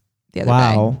 hours the other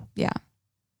day. Yeah,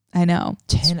 I know.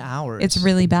 10 hours? It's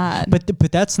really bad.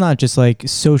 But that's not just like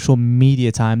social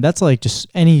media time. That's like just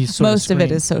any sort of Most of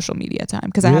it is social media time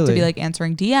because I have to be like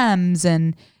answering DMs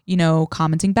and,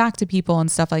 commenting back to people and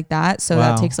stuff like that. So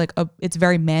that takes like it's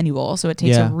very manual. So it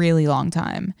takes a really long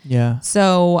time. Yeah.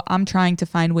 So I'm trying to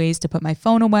find ways to put my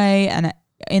phone away and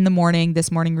in the morning,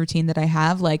 this morning routine that I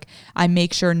have, like I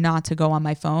make sure not to go on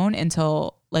my phone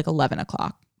until like 11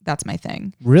 o'clock. That's my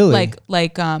thing. Really?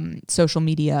 Like social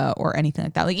media or anything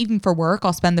like that. Like even for work,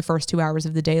 I'll spend the first 2 hours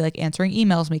of the day like answering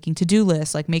emails, making to-do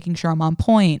lists, like making sure I'm on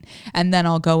point. And then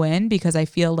I'll go in because I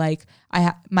feel like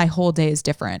my whole day is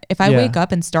different. If I wake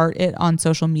up and start it on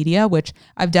social media, which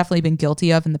I've definitely been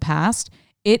guilty of in the past,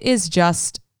 it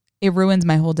ruins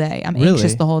my whole day. I'm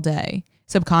anxious the whole day.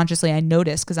 Subconsciously, I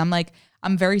notice because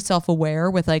I'm very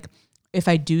self-aware with like if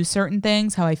I do certain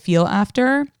things, how I feel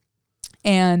after.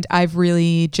 And I've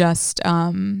really just,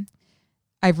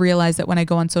 I've realized that when I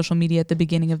go on social media at the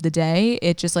beginning of the day,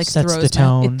 it just like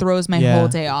throws my whole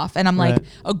day off. And I'm like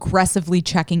aggressively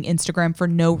checking Instagram for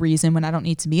no reason when I don't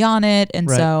need to be on it.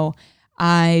 And so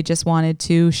I just wanted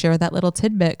to share that little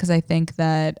tidbit because I think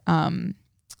that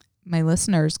my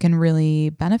listeners can really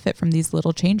benefit from these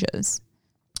little changes.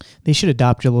 They should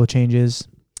adopt your little changes.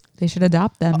 They should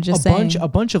adopt them. A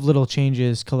bunch of little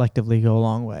changes collectively go a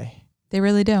long way. They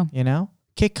really do. You know?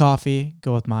 Kick coffee,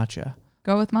 go with matcha.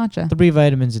 Go with matcha. 3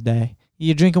 vitamins a day.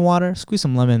 You drinking water? Squeeze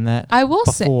some lemon in that. I will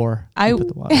before say. You put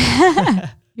the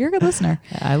water. You're a good listener.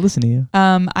 I listen to you.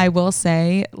 I will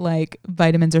say like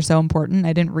vitamins are so important.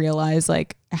 I didn't realize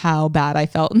like how bad I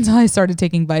felt until I started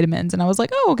taking vitamins. And I was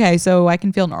like, oh, okay. So I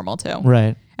can feel normal too.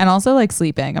 Right. And also like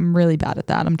sleeping. I'm really bad at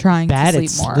that. I'm trying to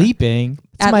sleep more. Bad at sleeping?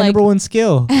 It's my number one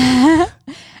skill.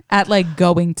 At like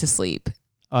going to sleep.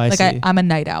 Oh, I see. I'm a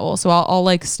night owl, so I'll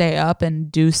like stay up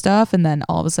and do stuff, and then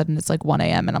all of a sudden it's like 1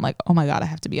 a.m. and I'm like, oh my God, I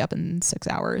have to be up in 6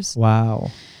 hours. Wow.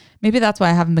 Maybe that's why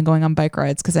I haven't been going on bike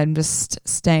rides because I'm just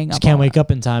staying up. Just can't wake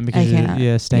up in time because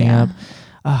you're staying up.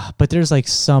 But there's like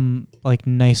some like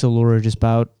nice allure just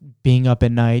about being up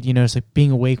at night. You know, it's like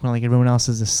being awake when like everyone else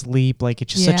is asleep. Like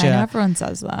it's just such a. Everyone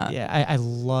says that. Yeah, I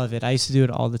love it. I used to do it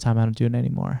all the time. I don't do it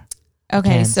anymore.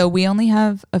 Okay, so we only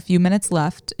have a few minutes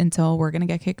left until we're gonna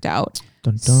get kicked out.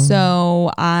 Dun, dun.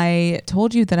 So I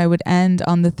told you that I would end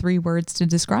on the 3 words to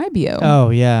describe you. Oh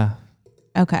yeah.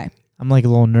 Okay. I'm like a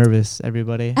little nervous,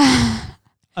 everybody.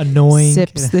 Annoying.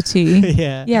 Sips the tea.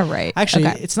 Yeah. Yeah, right. Actually,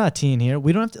 it's not tea in here.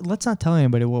 We don't have to, let's not tell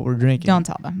anybody what we're drinking. Don't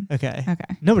tell them. Okay.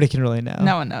 Okay. Nobody can really know.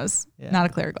 No one knows. Yeah. Not a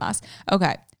clear glass.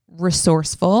 Okay.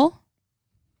 Resourceful.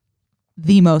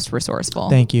 The most resourceful.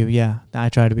 Thank you. Yeah. I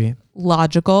try to be.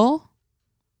 Logical.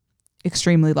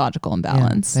 Extremely logical and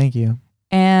balanced. Yeah, thank you.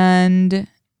 And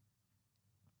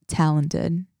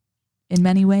talented in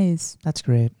many ways. That's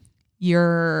great.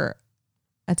 You're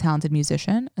a talented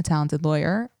musician, a talented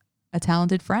lawyer, a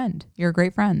talented friend. You're a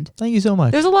great friend. Thank you so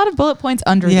much. There's a lot of bullet points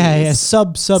under these. Yeah.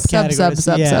 Sub categories.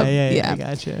 Yeah. I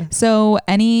gotcha. So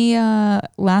any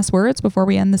last words before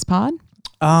we end this pod?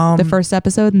 The first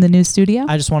episode in the new studio.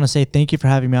 I just want to say thank you for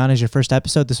having me on as your first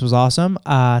episode. This was awesome.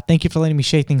 Thank you for letting me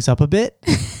shake things up a bit.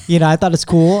 I thought it's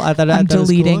cool. I'm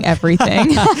deleting everything.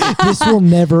 This will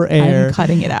never air. I'm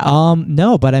cutting it out.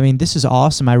 No, but I mean, this is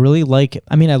awesome. I really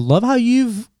I love how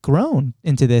you've grown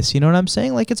into this. You know what I'm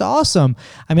saying? Like, it's awesome.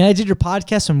 I mean, I did your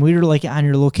podcast when we were like on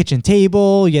your little kitchen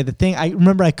table. Yeah, the thing. I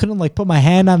remember I couldn't like put my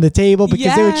hand on the table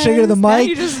because they would trigger the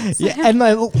mic. And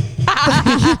like,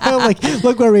 like,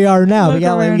 look where we are now. We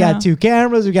got 2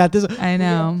 cameras. We got this. I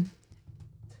know.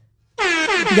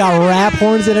 We got rap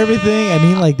horns and everything. I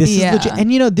mean, like, this is legit.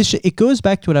 And it goes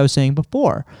back to what I was saying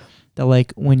before. That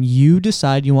like when you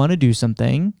decide you want to do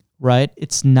something, right?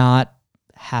 It's not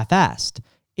half-assed.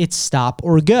 It's stop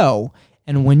or go.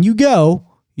 And when you go,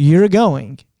 you're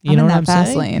going. You know what I'm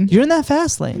saying? Lane. You're in that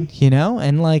fast lane,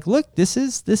 And like, look, this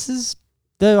is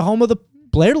the home of the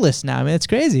Blair List now. I mean, it's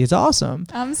crazy. It's awesome.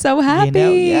 I'm so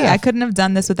happy. I couldn't have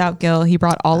done this without Gil. He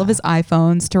brought all of his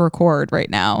iPhones to record right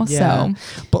now. Yeah.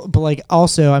 So, but like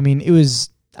also, I mean,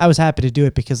 I was happy to do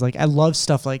it because like I love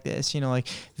stuff like this, like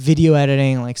video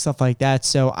editing, like stuff like that.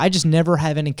 So I just never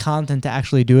have any content to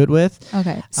actually do it with.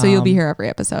 Okay, so you'll be here every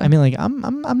episode. I mean, like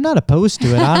I'm not opposed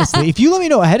to it, honestly. If you let me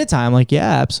know ahead of time, like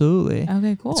absolutely.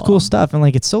 Okay, cool. It's cool stuff, and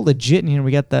like it's so legit. And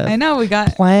we got the we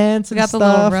got plants, we got the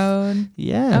stuff. little road.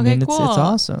 Yeah, okay, cool. It's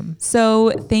awesome.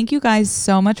 So thank you guys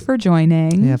so much for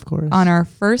joining. Yeah, of course. On our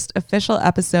first official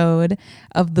episode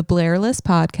of the Blair List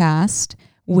podcast,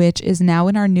 which is now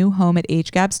in our new home at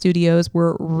HGAB Studios.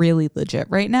 We're really legit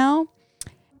right now.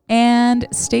 And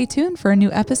stay tuned for a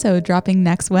new episode dropping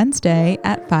next Wednesday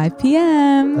at 5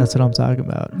 p.m. That's what I'm talking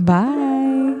about. Bye.